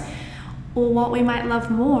ourselves, or what we might love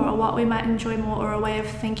more, or what we might enjoy more, or a way of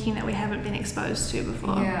thinking that we haven't been exposed to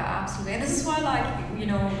before. Yeah, absolutely. And this is why, like,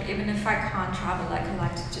 even if I can't travel, like, I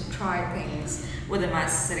like to try things within my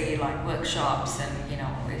city, like workshops, and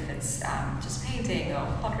if it's just painting or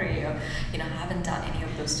pottery, or I haven't done any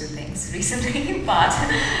of those two things recently, but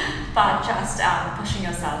just pushing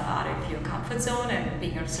yourself out of your comfort zone and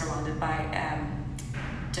being surrounded by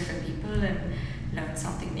different people and learn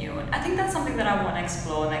something new. And I think that's something that I want to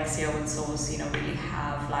explore next year with Source, really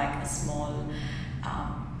have like a small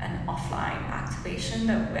an offline activation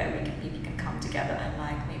where people can come together and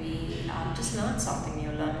like maybe just learn something new,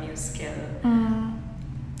 learn a new skill.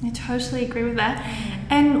 I totally agree with that.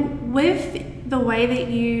 And with the way that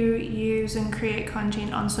you use and create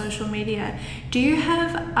content on social media, do you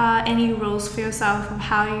have any rules for yourself of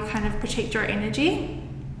how you kind of protect your energy?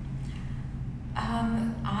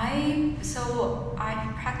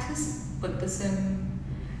 I practice Buddhism,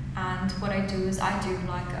 and what I do is I do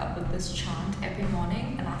like a Buddhist chant every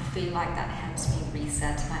morning, and I feel like that helps me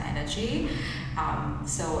reset my energy.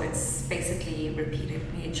 So it's basically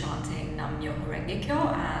repeatedly chanting Nam Myoho Renge Kyo,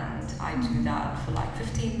 and I do that for like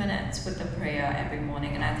 15 minutes with the prayer every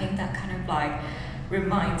morning, and I think that kind of like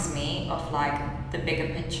reminds me of like the bigger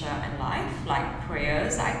picture in life, like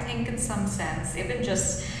prayers. I think in some sense, even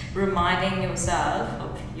just reminding yourself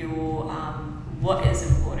of your what is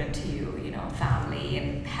important to you, family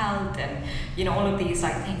and health and all of these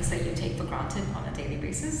like things that you take for granted on a daily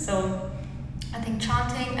basis. So I think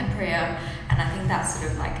chanting and prayer, and I think that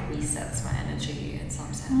sort of like resets my energy in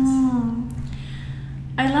some sense.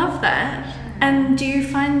 I love that. And do you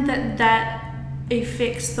find that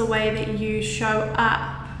affects the way that you show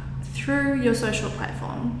up through your social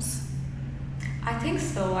platforms? I think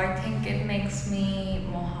so. I think it makes me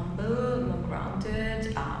more humble, more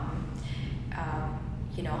grounded.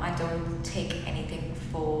 I don't take anything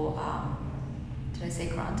for did I say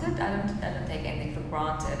granted? I don't take anything for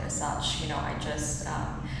granted as such. I just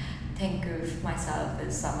think of myself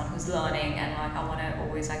as someone who's learning, and like I want to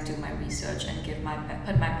always like do my research and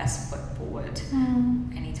put my best foot forward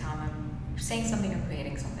anytime I'm saying something or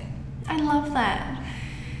creating something. I love that.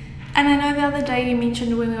 And I know the other day you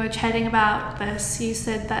mentioned when we were chatting about this, you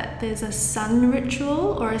said that there's a sun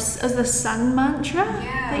ritual or is the sun mantra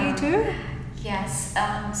that you do? Yes.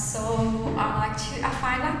 So I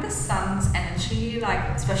find like the sun's energy, like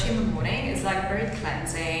especially in the morning, is like very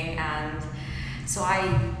cleansing, and so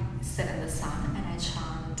I sit in the sun and I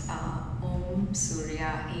chant Om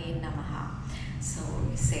Surya E Namaha. So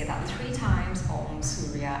you say that 3 times, Om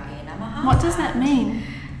Surya E Namaha. What does that mean?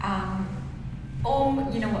 Om,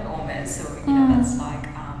 you know what Om is, so that's like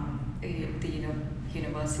the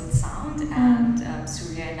universal sound, and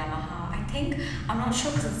Surya Namaha. I'm not sure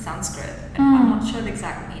because it's Sanskrit, and I'm not sure the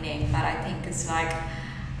exact meaning, but I think it's like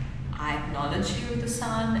I acknowledge you, the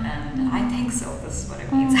sun, and I think so. This is what it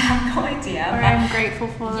means. I have no idea. Or I'm grateful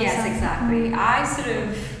for the yes, sun. exactly. I sort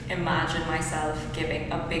of imagine myself giving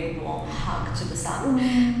a big warm hug to the sun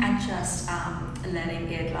and just letting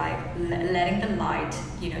the light,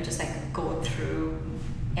 just like go through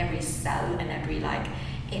every cell and every like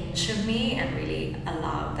inch of me, and really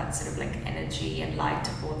allow that sort of like energy and light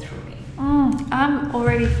to go through me. I'm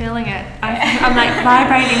already feeling it. I'm like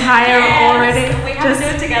vibrating higher already. We have to do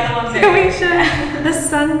it together one day. We should. The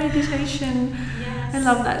sun meditation. Yes. I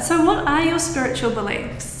love that. So what are your spiritual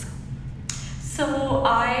beliefs? So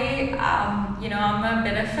I'm a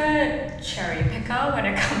bit of a cherry picker when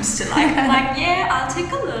it comes to I'll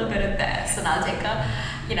take a little bit of this, and I'll take a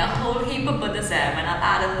whole heap of Buddhism, and I'll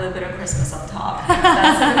add a little bit of Christmas on top.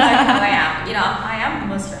 That's sort of like how I am. I am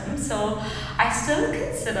Muslim, so I still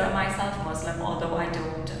consider myself Muslim, although I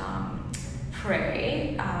don't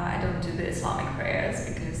pray. I don't do the Islamic prayers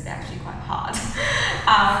because they're actually quite hard.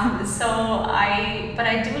 But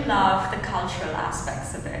I do love the cultural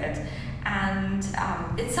aspects of it. And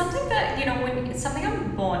it's something that, it's something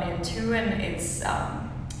I'm born into, and it's,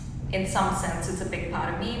 in some sense, it's a big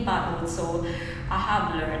part of me, but also I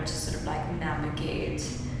have learned to sort of like navigate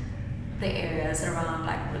the areas around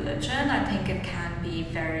like religion. I think it can be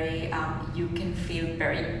very, you can feel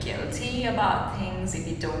very guilty about things if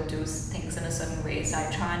you don't do things in a certain way. So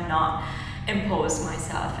I try and not impose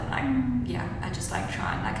myself, and I just like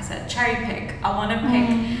try and, like I said, cherry pick. I want to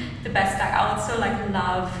pick the best. I also like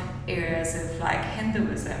love areas of like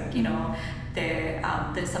Hinduism,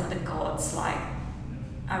 there's some of the gods like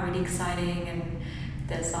are really exciting, and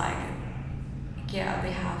there's like they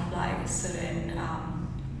have like certain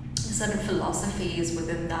philosophies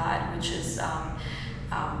within that, which is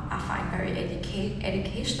I find very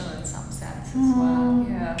educational in some sense as well.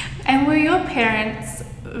 Yeah. And were your parents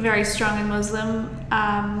very strong in Muslim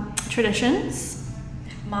traditions?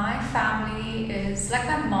 My family is like,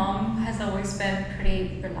 my mom has always been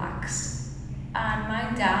pretty relaxed, and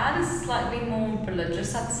my dad is slightly more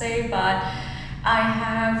religious, I'd say, but I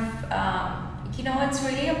have it's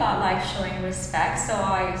really about like showing respect. So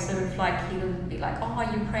I sort of like, he'll be like, oh, are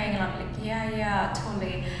you praying? And I'm like, yeah,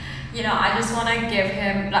 totally. I just want to give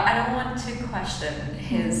him, like, I don't want to question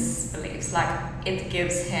his beliefs. Like, it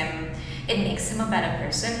makes him a better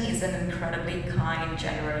person. He's an incredibly kind,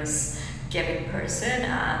 generous, giving person,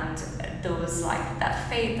 and those, like, that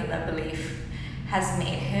faith and that belief has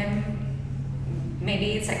made him,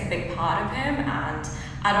 maybe it's like a big part of him, and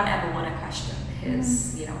I don't ever want to question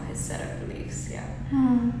his, his set of beliefs. Yeah.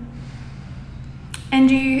 And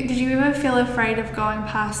did you ever feel afraid of going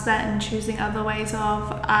past that and choosing other ways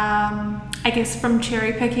of, I guess, from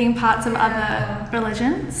cherry picking parts of other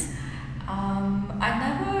religions? I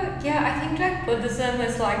never, I think like Buddhism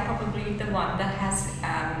is like probably the one that has,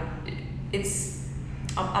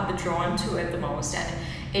 I've been drawn to it the most, and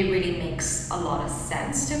it really makes a lot of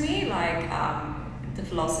sense to me. Like, the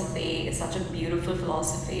philosophy is such a beautiful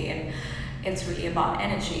philosophy, and it's really about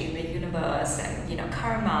energy in the universe, and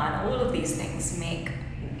karma, and all of these things make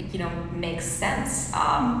sense.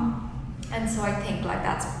 And so I think like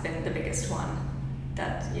that's been the biggest one.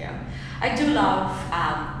 I do love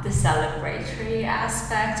the celebratory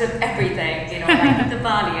aspect of everything. Like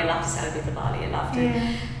Diwali, I love to celebrate Diwali. I love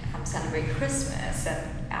to celebrate Christmas, and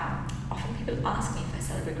often people ask me if I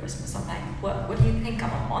celebrate Christmas. I'm like, what do you think?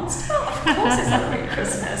 I'm a monster? Of course I celebrate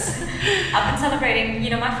Christmas. I've been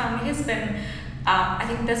celebrating, my family has been, I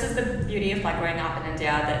think this is the beauty of like growing up in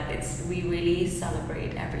India, that we really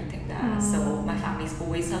celebrate everything there. So my family's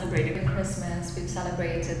always celebrated Christmas, we've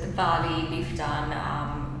celebrated Diwali, we've done,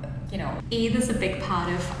 Eid is a big part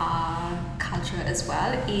of our culture as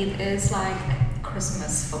well. Eid is like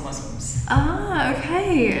Christmas for Muslims. Ah,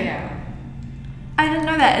 okay. Yeah. I didn't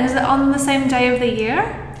know that. Is it on the same day of the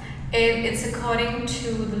year? It's according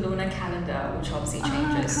to the lunar calendar, which obviously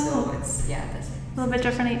changes. Cool. So it's, that's a little bit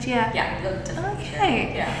different each year. Yeah, a little different.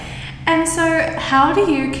 Okay. Yeah. And so how do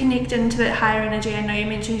you connect into that higher energy? I know you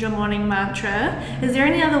mentioned your morning mantra. Is there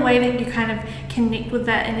any other way that you kind of connect with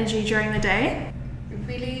that energy during the day?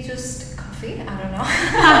 Really just coffee, I don't know.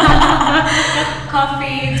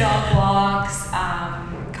 Coffee, dog walks.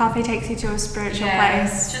 Coffee takes you to a spiritual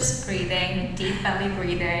place. Just breathing, deep belly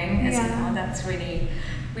breathing. That's really,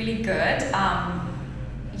 really good.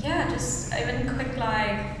 Just even quick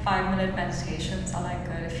like 5-minute meditations are like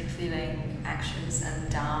good if you're feeling anxious and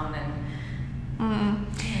down. And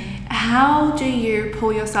how do you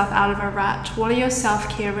pull yourself out of a rut? What are your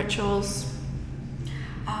self-care rituals?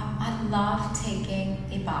 I love taking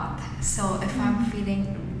a bath. So if I'm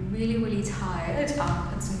feeling really, really tired,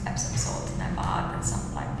 I'll put some Epsom salt in my bath and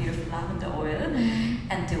some like beautiful lavender oil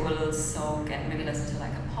and do a little soak and maybe listen to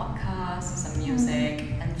like a podcast or some music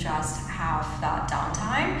and just have that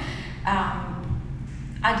downtime.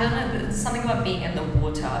 I don't know, there's something about being in the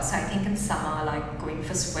water. So I think in summer, like going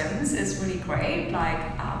for swims is really great.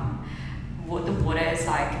 Like the water is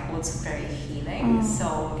like also very healing.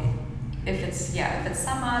 So if it's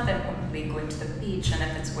summer, then probably going to the beach, and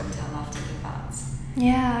if it's winter, I love taking baths.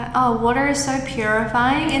 Yeah. Oh, water is so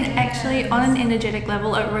purifying, and actually on an energetic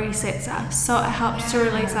level it resets us. So it helps to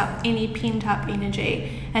release up any pent up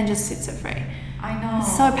energy and just sets it free. I know.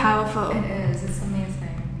 It's so powerful. It is. It's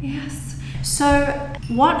amazing. Yes. So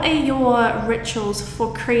what are your rituals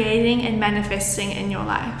for creating and manifesting in your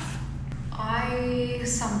life? I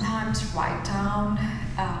sometimes write down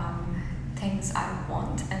things I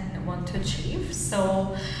want to achieve.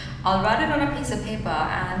 So I'll write it on a piece of paper,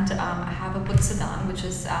 and I have a Butsadan, which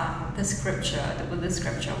is the Buddhist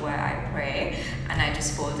scripture where I pray, and I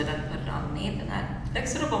just fold it and put it underneath, and I like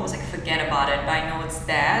sort of almost like forget about it, but I know it's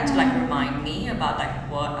there to like remind me about like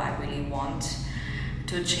what I really want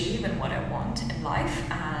to achieve and what I want in life.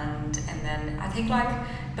 And then I think like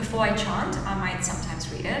before I chant, I might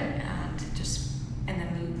sometimes read it and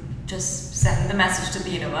then just send the message to the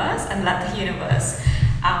universe and let the universe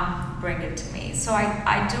bring it to me. So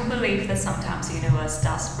I do believe that sometimes the universe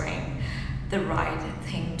does bring the right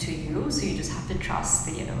thing to you, so you just have to trust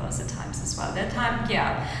the universe at times as well. There have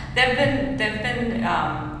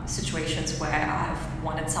been situations where I've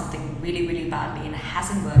wanted something really, really badly and it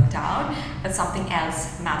hasn't worked out, but something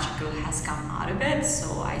else magical has come out of it.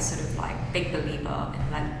 So I sort of like big believer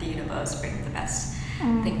in let the universe bring the best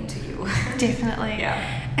thing to you. Definitely.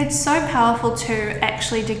 Yeah. It's so powerful too,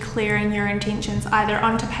 actually declaring your intentions either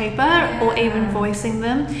onto paper or even voicing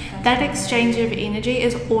them. That exchange of energy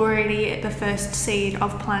is already the first seed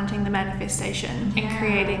of planting the manifestation and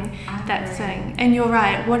creating that thing. And you're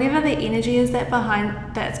right, whatever the energy is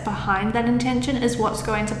that's behind that intention is what's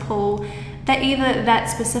going to pull that either that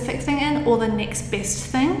specific thing in or the next best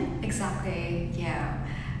thing. Exactly. Yeah.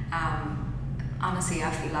 Honestly, I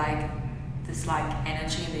feel like this like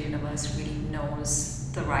energy in the universe really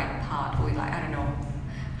knows the right part, or like I don't know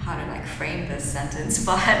how to like frame this sentence,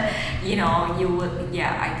 but you know, you would,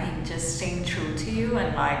 yeah, I think just staying true to you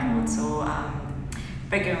and like also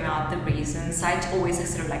figuring out the reasons. I always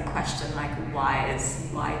sort of like question like why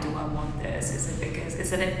do I want this?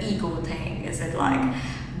 Is it an ego thing? Is it like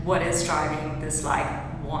what is driving this like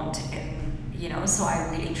want in, you know? So I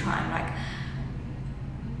really try and like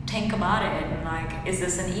think about it and like, is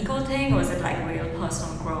this an ego thing or is it like real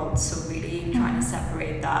personal growth? So really trying to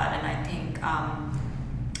separate that, and I think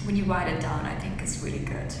when you write it down, I think it's really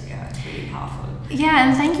good. Yeah, it's really powerful. Yeah,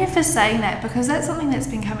 and thank you for saying that, because that's something that's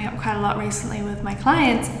been coming up quite a lot recently with my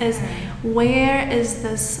clients is where is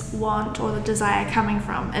this want or the desire coming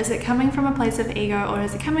from? Is it coming from a place of ego or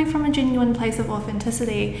is it coming from a genuine place of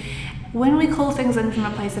authenticity? When we call things in from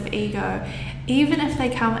a place of ego, even if they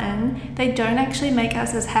come in, they don't actually make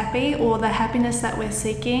us as happy, or the happiness that we're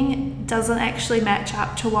seeking doesn't actually match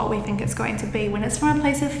up to what we think it's going to be when it's from a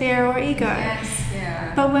place of fear or ego. Yes,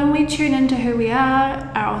 yeah. But when we tune into who we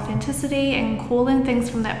are, our authenticity, and call in things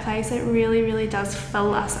from that place, it really, really does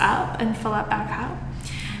fill us up and fill up our cup.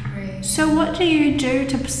 Great. So what do you do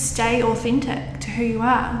to stay authentic to who you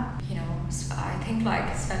are? You know, I think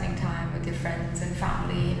like spending time with your friends and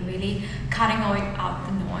family and really cutting out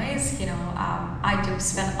the noise. You know, I do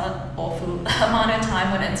spend an awful amount of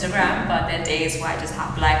time on Instagram, but there are days where I just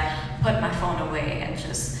have to like put my phone away and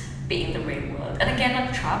just be in the real world. And again,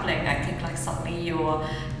 like traveling, I think like suddenly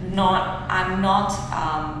I'm not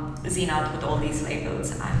Zeenat with all these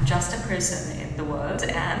labels. I'm just a person in the world,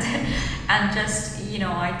 and just, you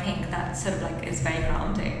know, I think that sort of like is very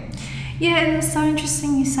grounding. Yeah, and it's so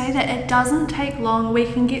interesting you say that. It doesn't take long.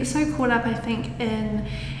 We can get so caught up, I think,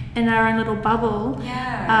 in our own little bubble,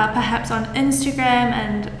 perhaps on Instagram,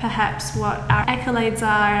 and perhaps what our accolades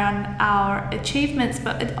are and our achievements,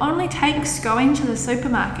 but it only takes going to the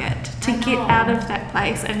supermarket to get out of that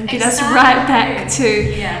place and get us right back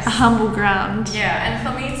to a humble ground. Yeah, and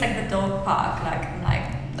for me it's like the dog park, like I'm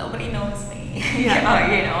like, nobody knows me.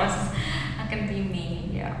 Yeah. you know, it's, I can be me.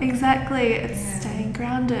 Yeah. Exactly, it's staying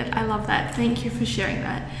grounded. I love that. Thank you for sharing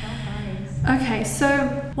that. Okay,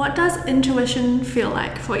 so what does intuition feel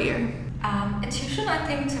like for you? Intuition, I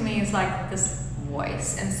think, to me is like this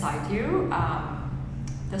voice inside you.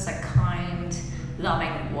 There's a kind,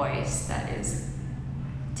 loving voice that is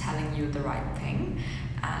telling you the right thing,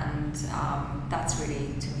 and that's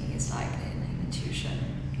really, to me, is like an intuition.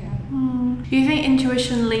 Yeah. Do you think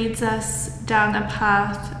intuition leads us down a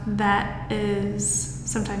path that is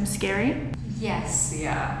sometimes scary? Yes,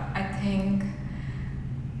 yeah. I think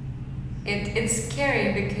it's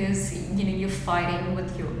scary because, you know, you're fighting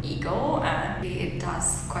with your ego, and it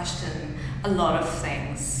does question a lot of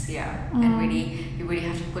things. Yeah, and really, you really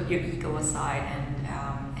have to put your ego aside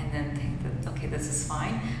and then think that, okay, this is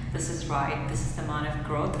fine, this is right, this is the amount of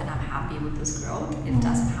growth, and I'm happy with this growth. It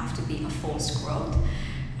doesn't have to be a forced growth,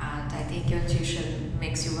 and I think your intuition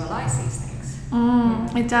makes you realize these things.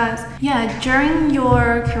 It does. Yeah, during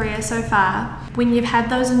your career so far, when you've had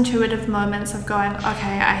those intuitive moments of going,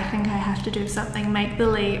 okay, I think I have to do something, make the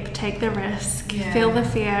leap, take the risk, feel the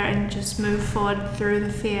fear, and just move forward through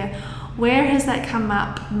the fear, where has that come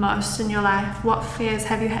up most in your life? What fears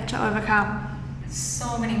have you had to overcome?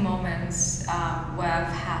 So many moments where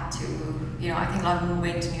I've had to, you know, I think like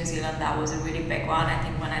moving to New Zealand, that was a really big one. I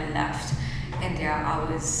think when I left India, I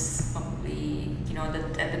was probably, you know,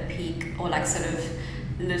 at the peak, or like sort of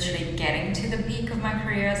literally getting to the peak of my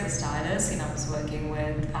career as a stylist. You know, I was working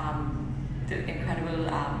with the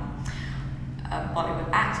incredible Bollywood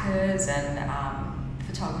actors and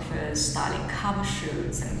photographers, styling cover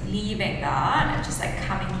shoots, and leaving that and just like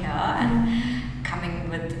coming here and coming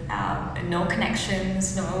with no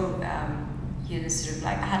connections, no, you know, sort of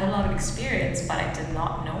like I had a lot of experience, but I did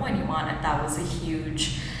not know anyone, and that was a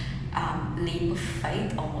huge leap of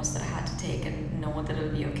faith almost that I had to take and know that it'll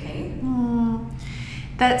be okay.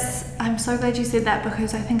 I'm so glad you said that,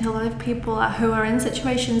 because I think a lot of people who are in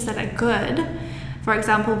situations that are good, for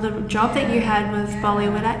example, the job that you had with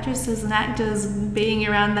Bollywood actresses and actors, being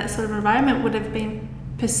around that sort of environment would have been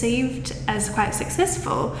perceived as quite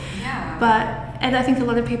successful. And I think a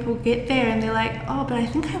lot of people get there and they're like, oh, but I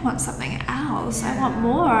think I want something else. I want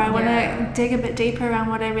more. I want to dig a bit deeper around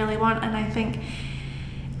what I really want. And I think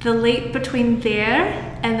the leap between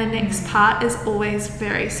there and the next part is always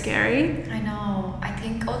very scary. I know. I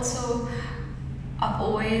think also I've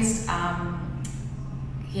always,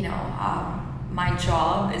 you know, my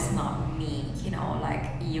job is not me, you know, like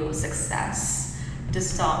your success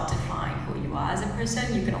does not define who you are as a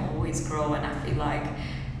person. You can always grow, and I feel like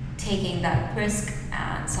taking that risk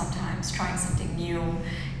and sometimes trying something new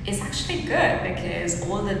is actually good because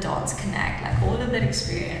all the dots connect, like all of that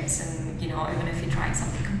experience, and even if you're trying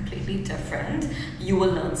something completely different, you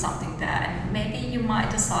will learn something there, and maybe you might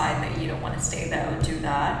decide that you don't want to stay there or do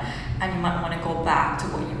that, and you might want to go back to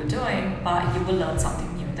what you were doing, but you will learn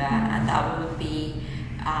something new there, and that will be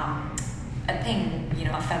a thing,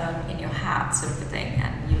 a feather in your hat sort of a thing,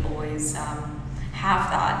 and you'll always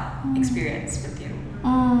have that experience with you.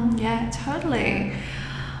 Yeah, totally.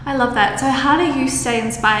 I love that. So how do you stay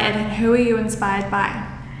inspired, and who are you inspired by?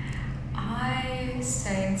 I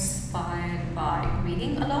stay inspired by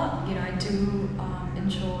reading a lot. I do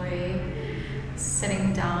enjoy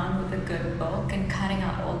sitting down with a good book and cutting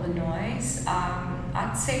out all the noise.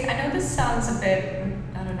 I'd say, I know this sounds a bit,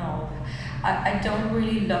 I don't know, I don't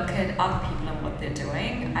really look at other people and what they're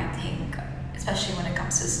doing. I think, especially when it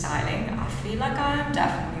comes to styling, I feel like I am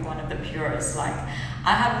definitely one of the purists. Like,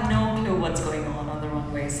 I have no clue what's going on the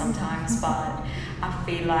runway sometimes, but I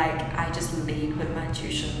feel like I just lead with my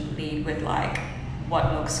intuition, lead with like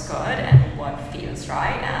what looks good and what feels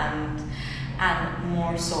right, and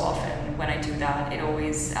more so often when I do that, it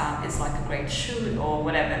always is like a great shoot or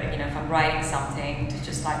whatever. If I'm writing something, to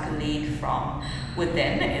just like lead from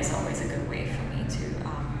within is always a good way for me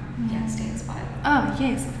to stay inspired. Oh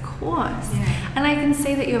yes, of course. Yeah. And I can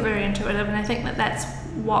see that you're very intuitive, and I think that that's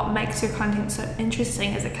what makes your content so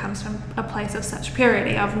interesting, is it comes from a place of such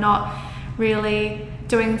purity, of not really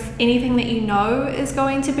doing anything that you know is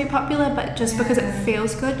going to be popular, but just because it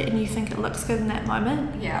feels good and you think it looks good in that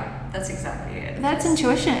moment. Yeah, that's exactly it. That's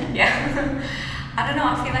intuition. Yeah. I don't know,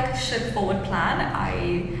 I feel like I should forward plan.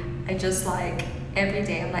 I just like every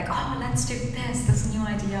day I'm like, oh, let's do this new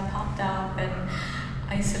idea popped up, and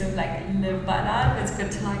I sort of like live by that. It's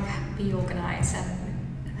good to like be organized and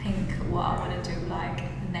think what I want to do like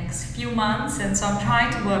the next few months, and so I'm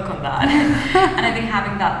trying to work on that. And I think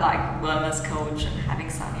having that like wellness coach and having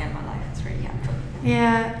Sonia in my life is really helpful.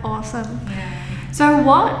 Yeah, awesome. Yeah. So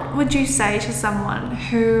what would you say to someone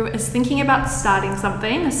who is thinking about starting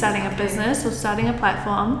something, or starting a business or starting a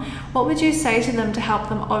platform? What would you say to them to help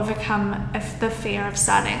them overcome the fear of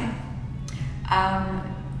starting?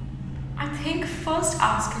 I think first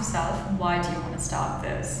ask yourself, why do you want to start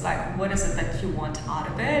this? Like, what is it that you want out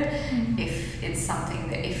of it? If it's something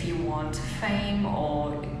that, if you want fame,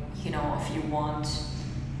 or if you want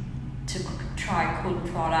to try cool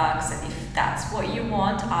products, and if that's what you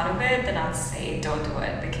want out of it, then I'd say don't do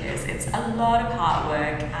it, because it's a lot of hard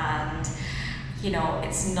work, and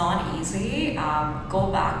it's not easy.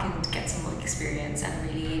 Go back and get some work experience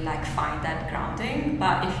and really like find that grounding.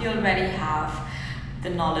 But if you already have the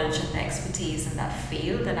knowledge and the expertise in that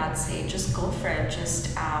field, then I'd say just go for it.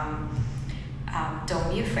 Just don't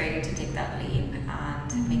be afraid to take that leap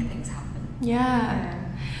and make things happen. Yeah.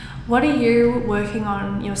 What are you working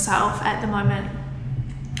on yourself at the moment?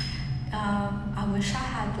 I wish I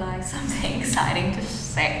had like something exciting to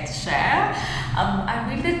share. I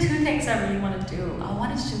really, the two things I really want to do. I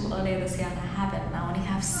wanted to do earlier this year and I haven't. I only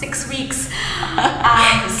have 6 weeks.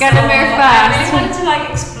 Gotta move fast. I really wanted to like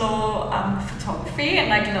explore photography and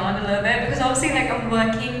like learn a little bit, because obviously like I'm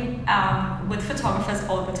working with photographers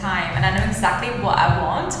all the time, and I know exactly what I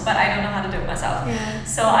want, but I don't know how to do it myself. Yeah.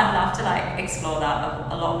 So I'd love to like explore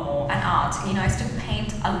that a lot more. And art, I used to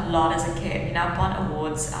paint a lot as a kid. I've won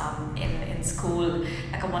awards in school.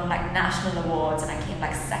 Like I won like national awards, and I came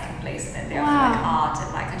like second place in India for like art,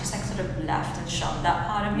 and like I just like sort of left and shunned that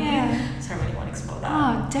part of me. So I really want to explore that.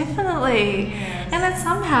 Oh, definitely. Yes. And that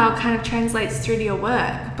somehow kind of translates through to your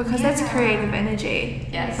work, because that's creative energy.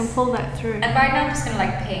 Yes. You can pull that through. And right now I'm just gonna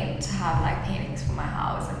like paint, to have like paintings for my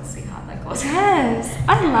house and see how that goes. Yes,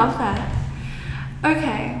 I love that.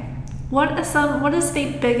 Okay, what is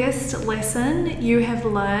the biggest lesson you have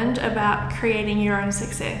learned about creating your own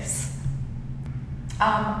success?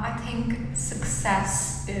 I think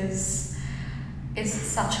success is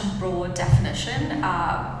such a broad definition.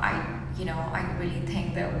 I really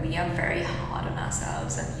think that we are very hard on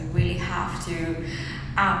ourselves, and you really have to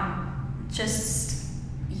just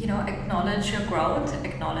acknowledge your growth,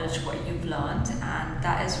 acknowledge what you've learned, and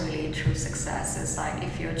that is really true success. It's like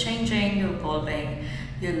if you're changing, you're evolving,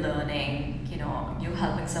 you're learning, you're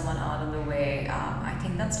helping someone out of the way. I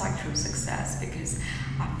think that's like true success, because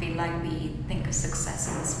I feel like we think of success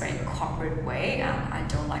in this very corporate way, and I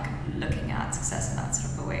don't like looking at success in that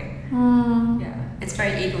sort of a way. Yeah, it's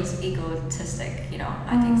very egotistic.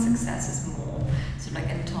 I think success is more sort of like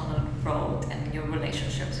internal growth and your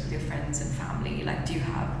relationships with your friends and family. Like, do you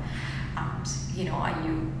have, are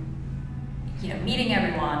you, meeting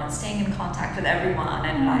everyone and staying in contact with everyone,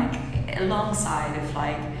 and like alongside of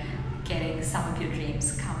like getting some of your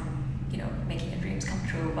dreams making your dreams come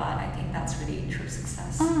true, but I think that's really true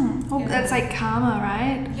success. Well, that's like karma,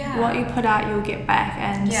 right? Yeah. What you put out, you'll get back.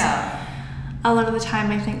 And a lot of the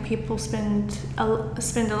time, I think people spend a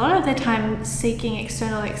lot of their time seeking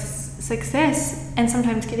external success, and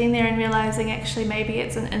sometimes getting there and realizing actually maybe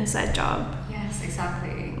it's an inside job. Yes,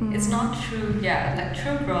 exactly. It's not true. Yeah, like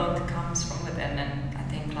true growth comes from within, and I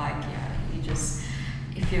think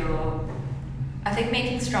I think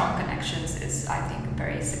making strong connections is, I think,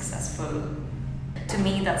 very successful. To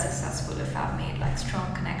me, that's successful if I've made like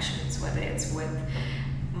strong connections, whether it's with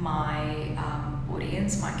my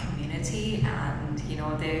audience, my community, and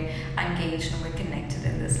they're engaged and we're connected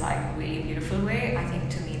in this like really beautiful way. I think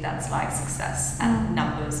to me that's like success, and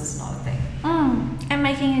numbers is not a thing. And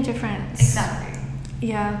making a difference. Exactly.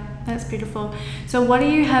 Yeah, that's beautiful. So what do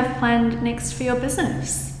you have planned next for your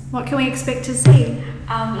business? What can we expect to see?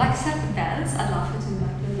 Like I said, events, I'd love to do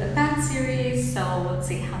like a little event series, so we'll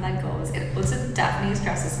see how that goes. It also definitely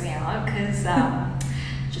stresses me out because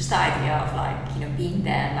just the idea of like, being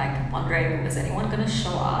there and like wondering, is anyone gonna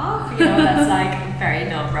show up? That's like very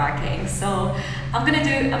nerve-wracking. So I'm gonna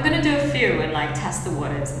do a few and like test the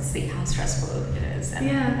waters and see how stressful it is and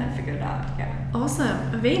then figure it out. Yeah.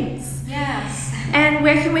 Awesome. Events. Yes. And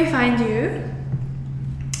where can we find you?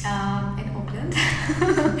 In Auckland.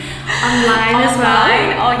 Online as well?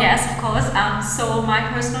 Oh yes, of course. So my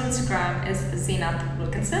personal Instagram is Zeenat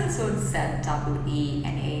Wilkinson. So it's Zeenat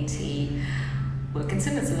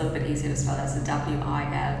Wilkinson. It's a little bit easier to spell as Wilkinson,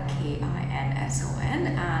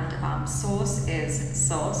 and source is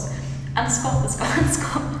source ___.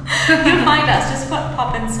 You'll find us. Just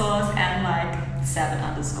pop in source and like 7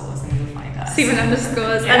 underscores, and you'll find us. 7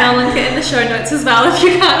 underscores, and I'll link it in the show notes as well if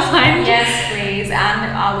you can't find it. Yes, please.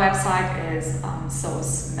 And our website is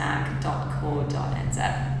sourcemag.co.nz.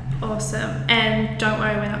 Awesome. And don't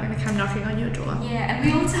worry, we're not going to come knocking on your door. Yeah, and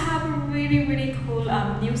we also have a really, really cool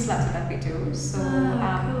newsletter that we do. So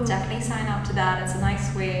cool. definitely sign up to that. It's a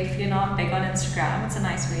nice way, if you're not big on Instagram, it's a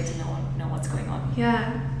nice way to know what's going on.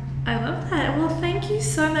 Yeah, I love that. Well, thank you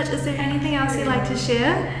so much. Is there anything else you'd like to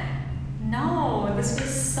share? No, this was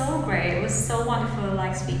so great. It was so wonderful,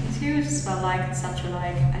 like speaking to you. It just felt like such a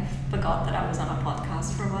I forgot that I was on a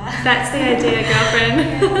podcast for a while. That's the idea,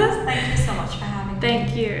 girlfriend. Yes, thank you so much for having me.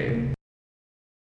 Thank you.